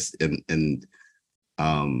hard. And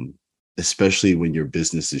especially when your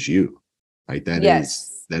business is you, right? That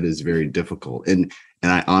is very difficult. And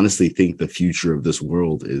I honestly think the future of this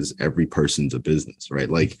world is every person's a business, right?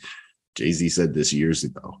 Like Jay-Z said this years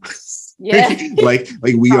ago. Yeah. like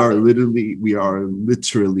we are literally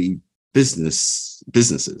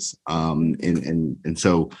businesses. And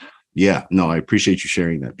so, yeah, no, I appreciate you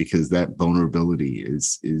sharing that, because that vulnerability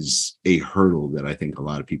is a hurdle that I think a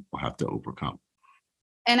lot of people have to overcome.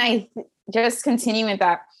 And just continue with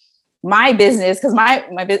that. My business, because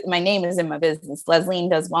my name is in my business, Leslie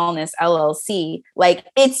Does Wellness LLC. Like,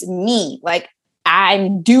 it's me. Like,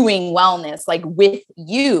 I'm doing wellness, like with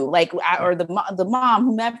you, like, or the mom,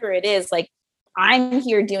 whomever it is. Like, I'm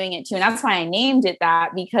here doing it too, and that's why I named it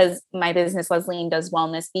that, because my business, Leslie Does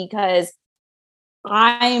Wellness, because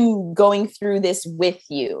I'm going through this with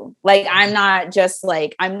you. Like, I'm not just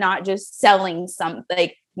selling something.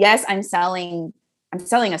 Like, yes, I'm selling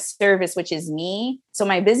a service, which is me. So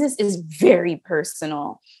my business is very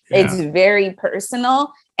personal. Yeah. It's very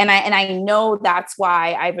personal. And I know that's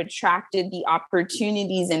why I've attracted the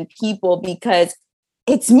opportunities and people, because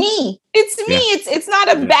it's me. It's me. Yeah. It's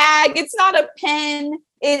not a bag. It's not a pen.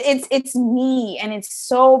 It's me. And it's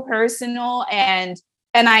so personal. And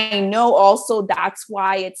I know also that's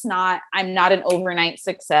why I'm not an overnight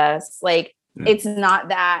success. Like, it's not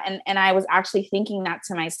that. And I was actually thinking that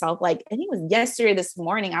to myself, like, I think it was yesterday, this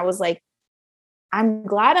morning, I was like, I'm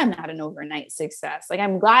glad I'm not an overnight success. Like,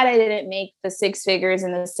 I'm glad I didn't make the 6 figures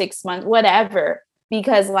in the 6 months, whatever,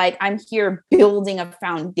 because like, I'm here building a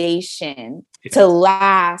foundation to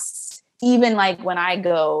last, even like when I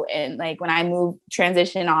go and like when I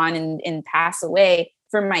transition on and pass away,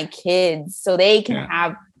 for my kids, so they can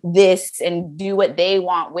have this and do what they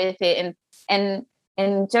want with it. And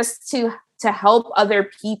just to help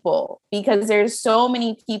other people, because there's so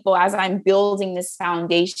many people, as I'm building this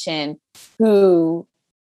foundation, who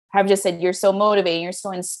have just said, you're so motivating, you're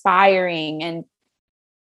so inspiring. And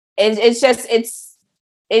it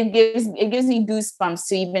gives me goosebumps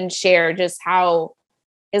to even share just how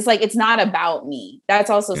it's like, it's not about me. That's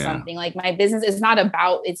also something, like, my business is not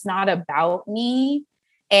about me.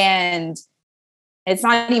 And it's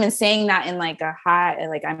not even saying that in like a high,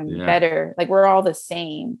 like I'm better, like we're all the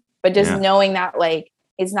same. But just knowing that, like,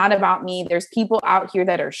 it's not about me. There's people out here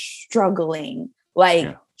that are struggling.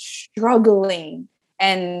 And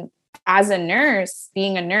as a nurse,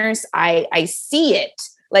 being a nurse, I see it.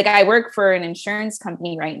 Like, I work for an insurance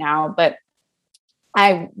company right now, but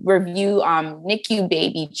I review NICU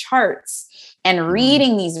baby charts. and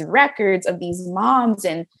reading these records of these moms,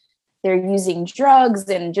 and they're using drugs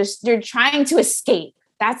and just they're trying to escape.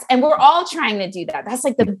 And we're all trying to do that. That's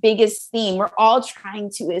like the biggest theme. We're all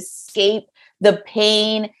trying to escape the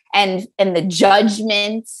pain and the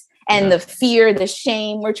judgment and the fear, the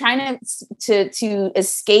shame. We're trying to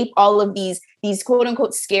escape all of these quote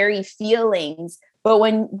unquote scary feelings. But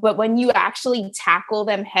when you actually tackle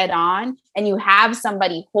them head on and you have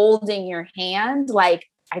somebody holding your hand, like,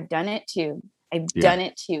 I've done it too. I've done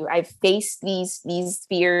it too. I've faced these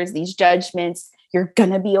fears, these judgments. You're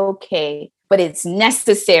going to be okay, but it's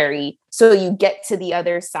necessary. So you get to the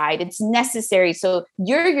other side. It's necessary. So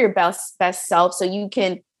you're your best self. So you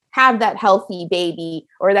can have that healthy baby,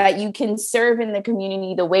 or that you can serve in the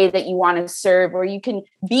community the way that you want to serve, or you can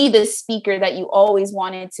be the speaker that you always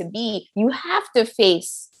wanted to be. You have to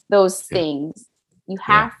face those things. You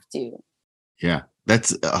have to. Yeah.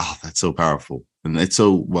 That's so powerful. And it's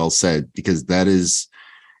so well said, because that is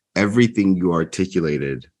everything you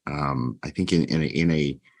articulated. I think in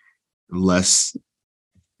a less,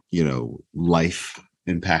 life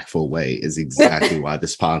impactful way is exactly why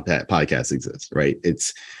this podcast exists, right?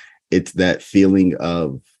 It's that feeling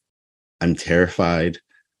of, I'm terrified.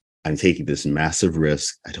 I'm taking this massive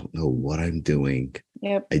risk. I don't know what I'm doing.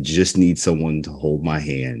 Yep. I just need someone to hold my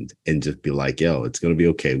hand and just be like, yo, it's going to be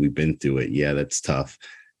okay. We've been through it. Yeah, that's tough.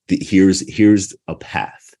 Here's a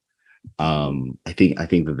path. I think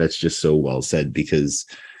that's just so well said, because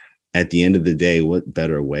at the end of the day, what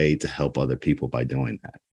better way to help other people by doing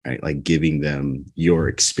that, right? Like giving them your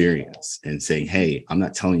experience and saying, hey, I'm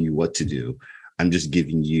not telling you what to do. I'm just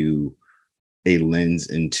giving you a lens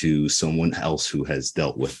into someone else who has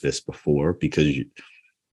dealt with this before, because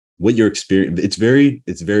what your experience, it's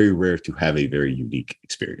very rare to have a very unique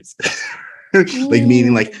experience. Like,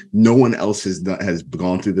 meaning like no one else has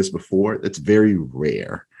gone through this before. That's very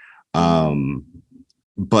rare.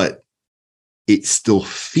 But it still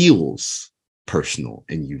feels personal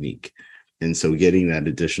and unique. And so getting that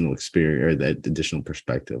additional experience, or that additional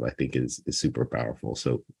perspective, I think is super powerful.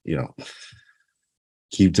 So,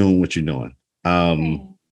 keep doing what you're doing.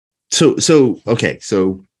 So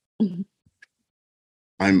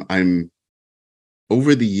I'm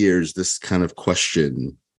over the years, this kind of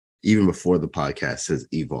question, even before the podcast, has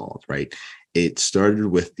evolved, right? It started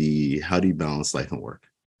with how do you balance life and work,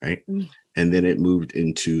 right? And then it moved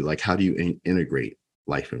into like, how do you integrate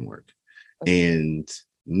life and work? And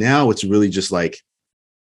now it's really just like,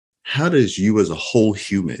 how does you as a whole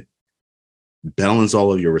human balance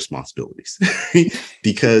all of your responsibilities?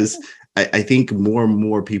 Because I think more and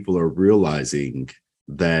more people are realizing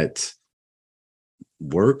that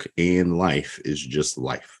work and life is just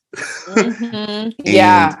life.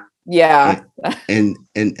 Yeah. And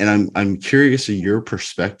I'm curious of your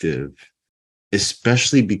perspective,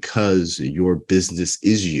 especially because your business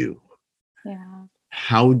is you. Yeah.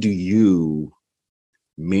 How do you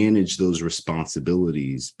manage those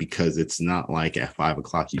responsibilities? Because it's not like at 5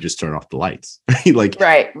 o'clock you just turn off the lights. Like,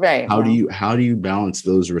 right. How do you balance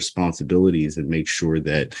those responsibilities and make sure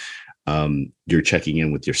that you're checking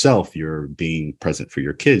in with yourself, you're being present for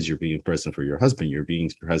your kids, you're being present for your husband, you're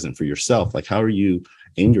being present for yourself? Like, how are you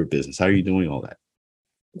in your business? How are you doing all that?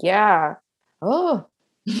 Yeah. Oh.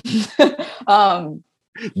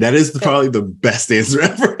 That is probably the best answer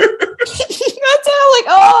ever. That's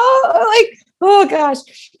how, oh gosh.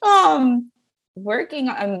 Working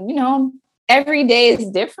on, every day is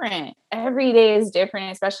different. Every day is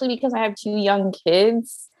different, especially because I have 2 young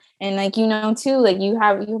kids. And too, like you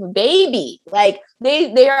have a baby. Like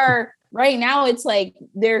they are right now, it's like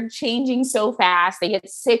they're changing so fast. They get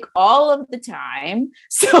sick all of the time.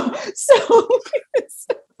 So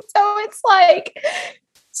it's like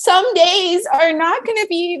some days are not going to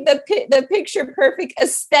be the picture perfect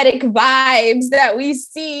aesthetic vibes that we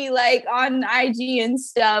see like on IG and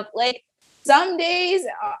stuff. Like some days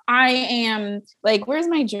I am like, where's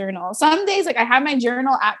my journal? Some days like I have my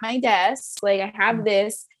journal at my desk, like I have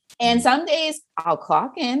this. And some days I'll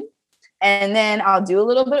clock in and then I'll do a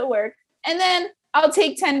little bit of work and then I'll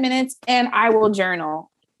take 10 minutes and I will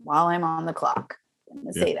journal while I'm on the clock. I'm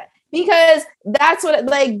going to say that because that's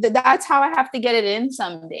that's how I have to get it in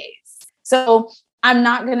some days. So I'm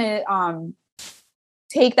not going to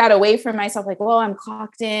take that away from myself. Like, well, I'm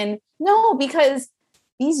clocked in. No, because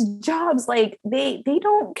these jobs, like they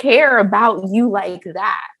don't care about you like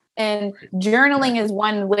that. And journaling is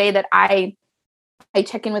one way that I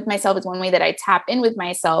check in with myself. It's one way that I tap in with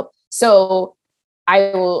myself. So I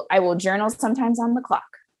will journal sometimes on the clock.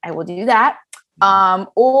 I will do that.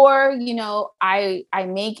 Or, I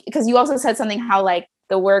make, because you also said something how like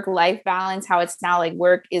the work-life balance, how it's now like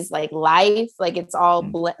work is like life, like it's all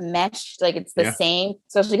meshed, like it's the same,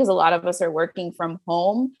 especially because a lot of us are working from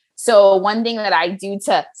home. So one thing that I do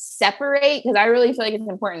to separate, because I really feel like it's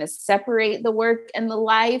important to separate the work and the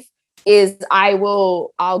life, is I'll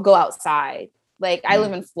go outside. Like I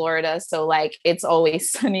live in Florida, so like it's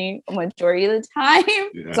always sunny a majority of the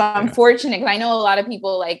time. So I'm fortunate because I know a lot of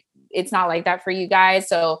people like it's not like that for you guys.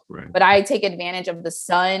 So, but I take advantage of the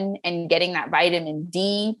sun and getting that vitamin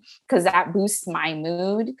D because that boosts my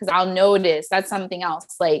mood. Because I'll notice that's something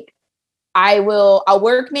else. Like I'll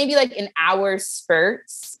work maybe like an hour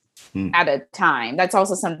spurts at a time. That's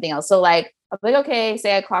also something else. So like, I'll be like, okay,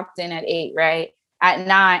 say I clocked in at 8, right? At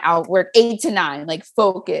 9, I'll work 8 to 9, like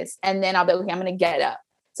focus. And then I'll be, okay, I'm going to get up.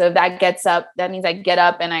 So if that gets up, that means I get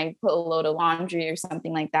up and I put a load of laundry or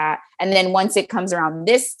something like that. And then once it comes around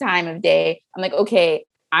this time of day, I'm like, okay,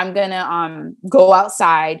 I'm going to go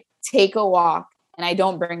outside, take a walk, and I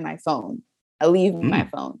don't bring my phone. I leave my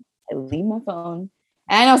phone.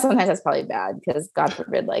 And I know sometimes that's probably bad because God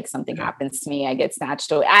forbid, like something happens to me, I get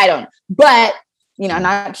snatched away. I don't know. But, you know,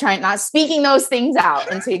 not speaking those things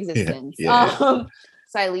out into existence. So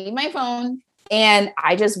I leave my phone and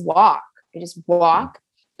I just walk.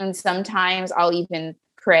 And sometimes I'll even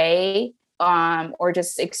pray or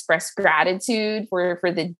just express gratitude for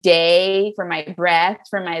the day, for my breath,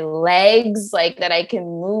 for my legs, like that I can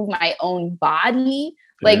move my own body.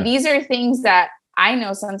 Like these are things that I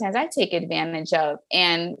know sometimes I take advantage of.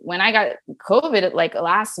 And when I got COVID like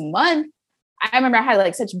last month, I remember I had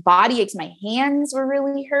like such body aches. My hands were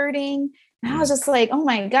really hurting. And I was just like, oh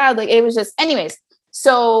my God, like it was just, anyways.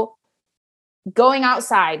 So going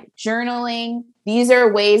outside, journaling, these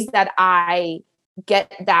are ways that I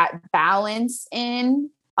get that balance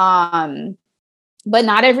in. But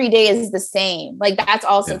not every day is the same. Like that's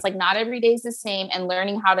also, it's like not every day is the same, and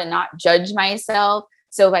learning how to not judge myself.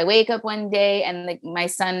 So if I wake up one day and like my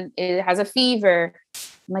son has a fever,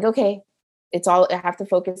 I'm like, okay, I have to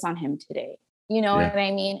focus on him today. You know what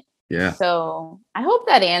I mean? Yeah. So I hope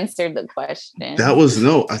that answered the question.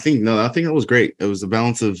 I think that was great. It was the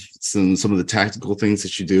balance of some of the tactical things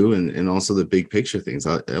that you do and also the big picture things.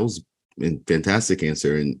 That was a fantastic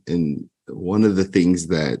answer. And one of the things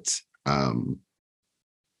that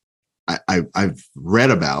I've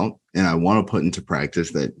read about and I want to put into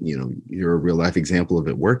practice that, you know, you're a real life example of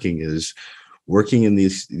it working is working in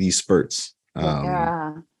these spurts.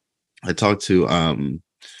 I talked to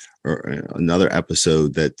or another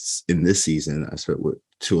episode that's in this season. I spoke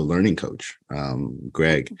to a learning coach,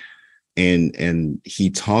 Greg, and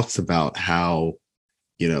he talks about how,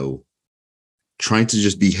 you know, trying to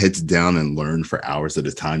just be heads down and learn for hours at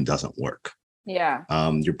a time doesn't work. Yeah.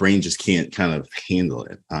 Your brain just can't kind of handle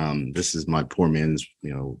it. This is my poor man's,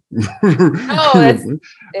 you know,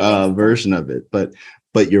 version of it. But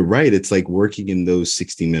you're right. It's like working in those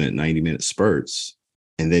 60-minute, 90-minute spurts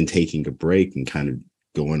and then taking a break and kind of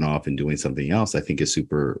going off and doing something else, I think is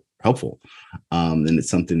super helpful. And it's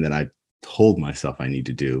something that I told myself I need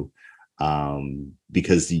to do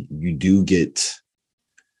because you do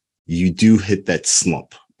hit that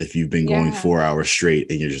slump. If you've been going 4 hours straight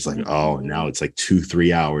and you're just like, oh, now it's like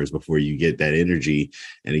 2-3 hours before you get that energy.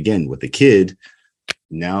 And again, with the kid,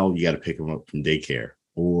 now you got to pick them up from daycare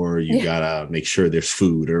or you got to make sure there's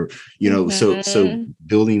food or, you know, so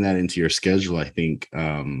building that into your schedule, I think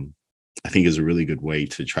is a really good way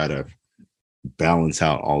to try to balance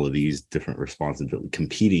out all of these different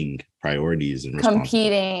competing priorities and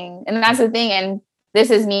competing. And that's the thing. And this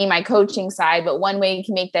is me, my coaching side, but one way you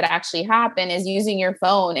can make that actually happen is using your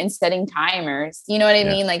phone and setting timers. You know what I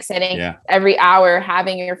mean? Like setting every hour,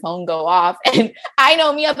 having your phone go off. And I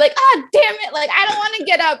know me, I'm like, damn it. Like, I don't want to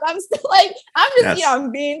get up. I'm still like, I'm just, you know,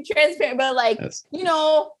 I'm being transparent, but like, you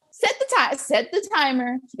know, set the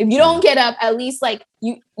timer. If you don't get up, at least like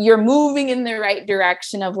you're moving in the right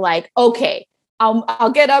direction of like, okay,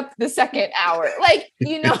 I'll get up the second hour. Like,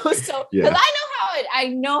 you know, so because I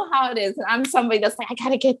know how it is. And I'm somebody that's like, I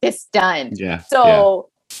gotta get this done. So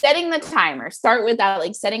setting the timer, start with that,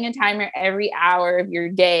 like setting a timer every hour of your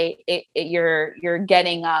day. You're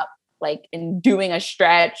getting up like and doing a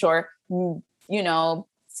stretch or, you know,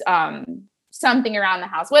 something around the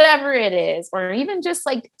house, whatever it is, or even just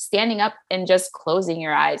like standing up and just closing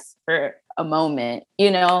your eyes for a moment, you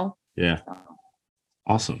know? Yeah.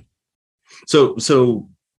 Awesome. So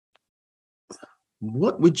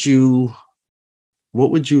what would you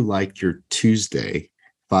like your Tuesday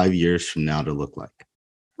 5 years from now to look like?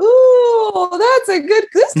 Ooh, this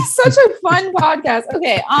is such a fun podcast.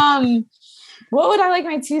 Okay. What would I like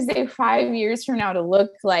my Tuesday 5 years from now to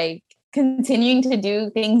look like? Continuing to do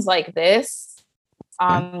things like this.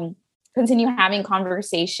 continue having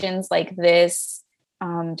conversations like this,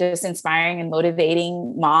 just inspiring and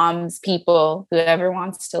motivating moms, people, whoever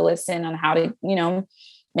wants to listen on how to,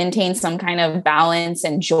 maintain some kind of balance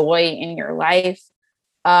and joy in your life.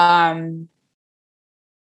 And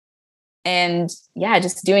yeah,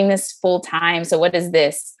 just doing this full time. So what is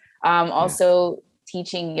this? Also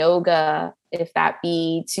teaching yoga, if that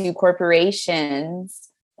be to corporations,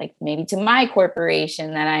 like maybe to my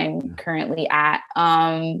corporation that I'm currently at,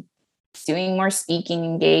 doing more speaking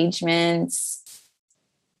engagements,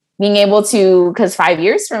 being able to, because 5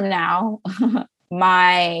 years from now,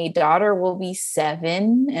 my daughter will be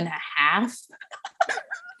 7.5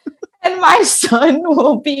 and my son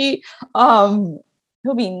will be,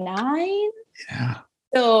 he'll be 9. Yeah.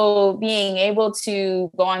 So being able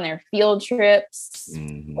to go on their field trips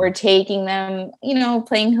or taking them,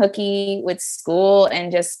 playing hooky with school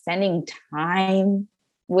and just spending time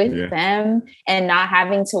with them and not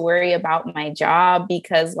having to worry about my job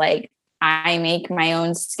because like I make my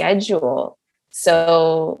own schedule.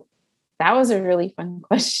 So that was a really fun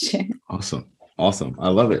question. Awesome. I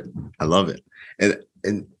love it.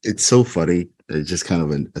 And it's so funny. Just kind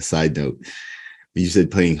of a side note. You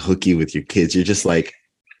said playing hooky with your kids. You're just like,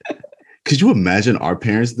 could you imagine our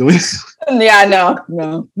parents doing this? Yeah,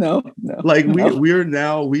 no. Like we are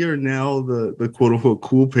now the quote unquote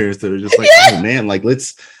cool parents that are just like, oh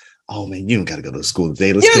man, you don't gotta go to school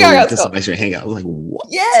today. Let's go get some extra hangout. I was like, what?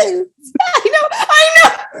 Yes. I know.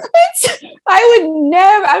 I would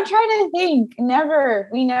never, I'm trying to think.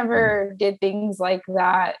 We never did things like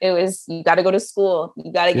that. It was, you got to go to school.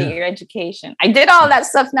 You got to get your education. I did all that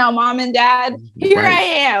stuff now, mom and dad. Here I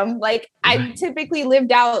am. Like I typically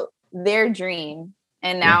lived out their dream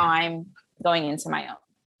and now I'm going into my own.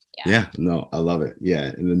 Yeah, no, I love it.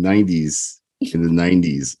 Yeah. In the 90s,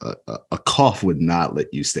 a cough would not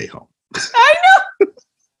let you stay home. I know.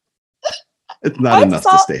 It's not enough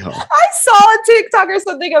to stay home. I saw a TikTok or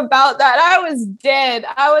something about that. I was dead.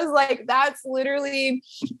 I was like, that's literally,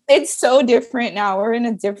 it's so different now. We're in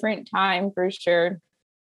a different time for sure.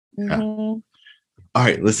 All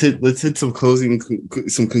right, let's hit some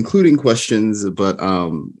concluding questions, but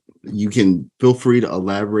you can feel free to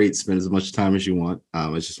elaborate, spend as much time as you want.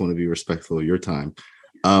 I just want to be respectful of your time.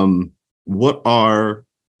 What are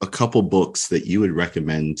a couple books that you would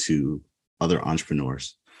recommend to other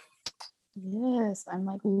entrepreneurs? Yes, I'm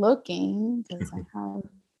like looking because I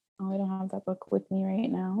don't have that book with me right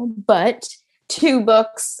now, but 2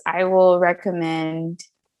 books I will recommend.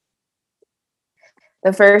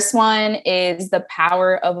 The first one is The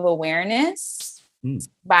Power of Awareness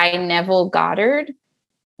by Neville Goddard.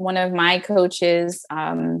 One of my coaches,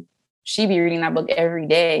 she be reading that book every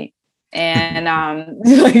day. And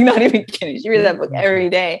like not even kidding, she reads that book every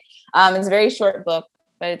day. It's a very short book,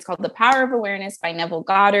 but it's called The Power of Awareness by Neville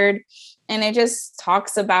Goddard. And it just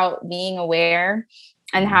talks about being aware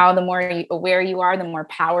and how the more aware you are, the more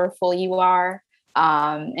powerful you are,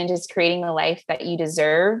 and just creating the life that you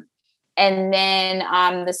deserve. And then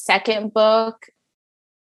the second book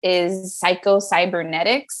is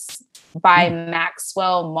Psycho-Cybernetics by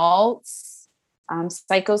Maxwell Maltz.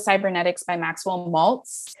 Psycho-Cybernetics by Maxwell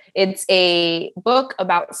Maltz. It's a book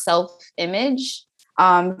about self-image.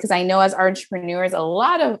 Because I know as entrepreneurs,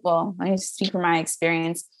 let me speak from my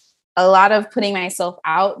experience, a lot of putting myself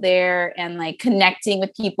out there and like connecting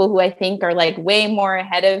with people who I think are like way more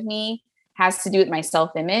ahead of me has to do with my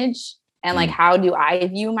self-image and like, how do I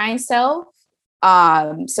view myself?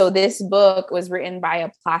 So this book was written by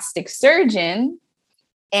a plastic surgeon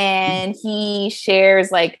and he shares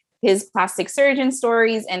like his plastic surgeon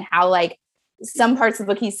stories and how like some parts of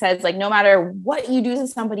the book, he says like, no matter what you do to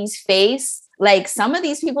somebody's face, like some of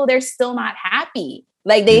these people, they're still not happy.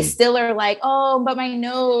 Like they still are like, oh, but my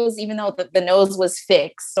nose, even though the nose was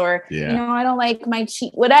fixed or, I don't like my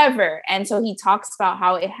cheek, whatever. And so he talks about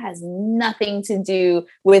how it has nothing to do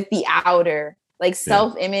with the outer, like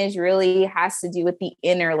self-image really has to do with the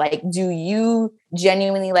inner. Like, do you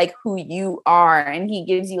genuinely like who you are? And he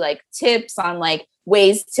gives you like tips on like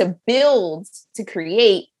ways to build, to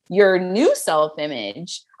create your new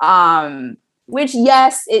self-image. Which,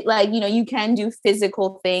 yes, it like, you can do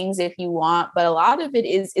physical things if you want, but a lot of it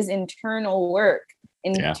is internal work,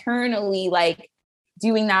 internally, like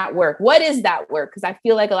doing that work. What is that work? Because I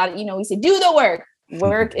feel like a lot of, we say, do the work.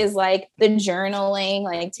 Work is like the journaling,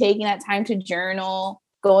 like taking that time to journal,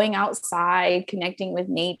 going outside, connecting with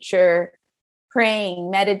nature, praying,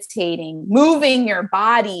 meditating, moving your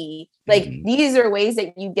body. Like these are ways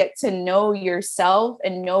that you get to know yourself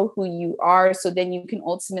and know who you are. So then you can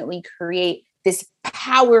ultimately create this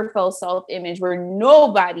powerful self-image where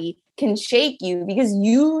nobody can shake you because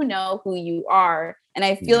you know who you are. And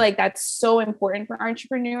I feel like that's so important for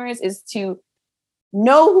entrepreneurs, is to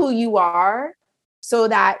know who you are, so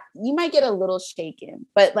that you might get a little shaken,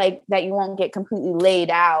 but like that you won't get completely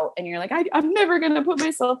laid out and you're like, I'm never going to put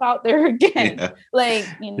myself out there again. Yeah. Like,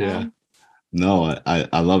 you know. Yeah. No,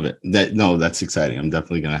 I love it. That's exciting. I'm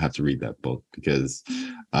definitely going to have to read that book because,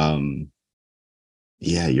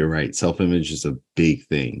 yeah, you're right. Self-image is a big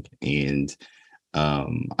thing. And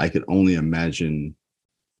I could only imagine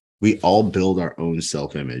we all build our own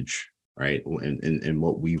self-image, right? And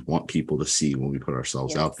what we want people to see when we put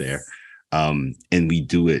ourselves out there. And we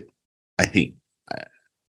do it, I think,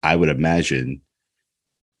 I would imagine,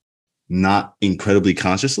 not incredibly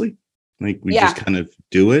consciously. Like we just kind of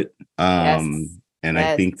do it. And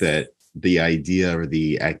I think that the idea or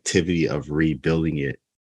the activity of rebuilding it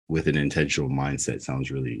with an intentional mindset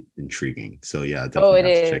sounds really intriguing. So yeah, definitely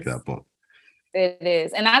have to check that book. It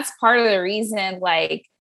is. And that's part of the reason, like,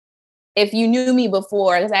 if you knew me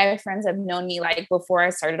before, because I have friends that have known me like before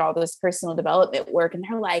I started all this personal development work, and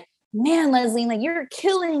they're like, man, Leslie, like you're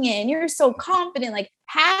killing it and you're so confident. Like,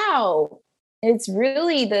 how? It's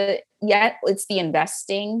really it's the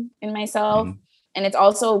investing in myself. And it's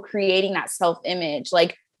also creating that self-image.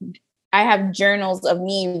 Like, I have journals of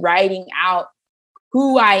me writing out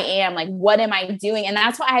who I am, like, what am I doing? And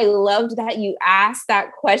that's why I loved that you asked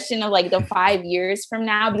that question of like the 5 years from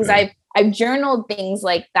now, because I've journaled things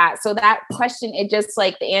like that. So that question, it just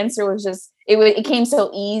like, the answer was just, it came so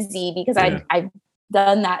easy because I've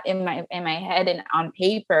done that in my head and on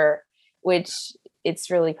paper, which it's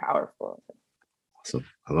really powerful. Awesome.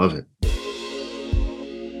 I love it.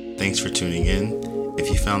 Thanks for tuning in. If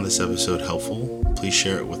you found this episode helpful, please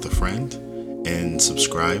share it with a friend and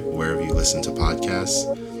subscribe wherever you listen to podcasts.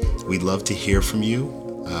 We'd love to hear from you.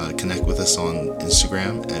 Connect with us on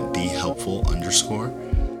Instagram at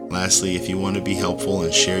behelpful_. Lastly, if you want to be helpful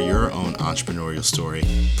and share your own entrepreneurial story,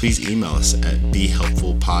 please email us at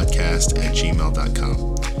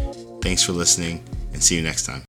behelpfulpodcast@gmail.com. Thanks for listening, and see you next time.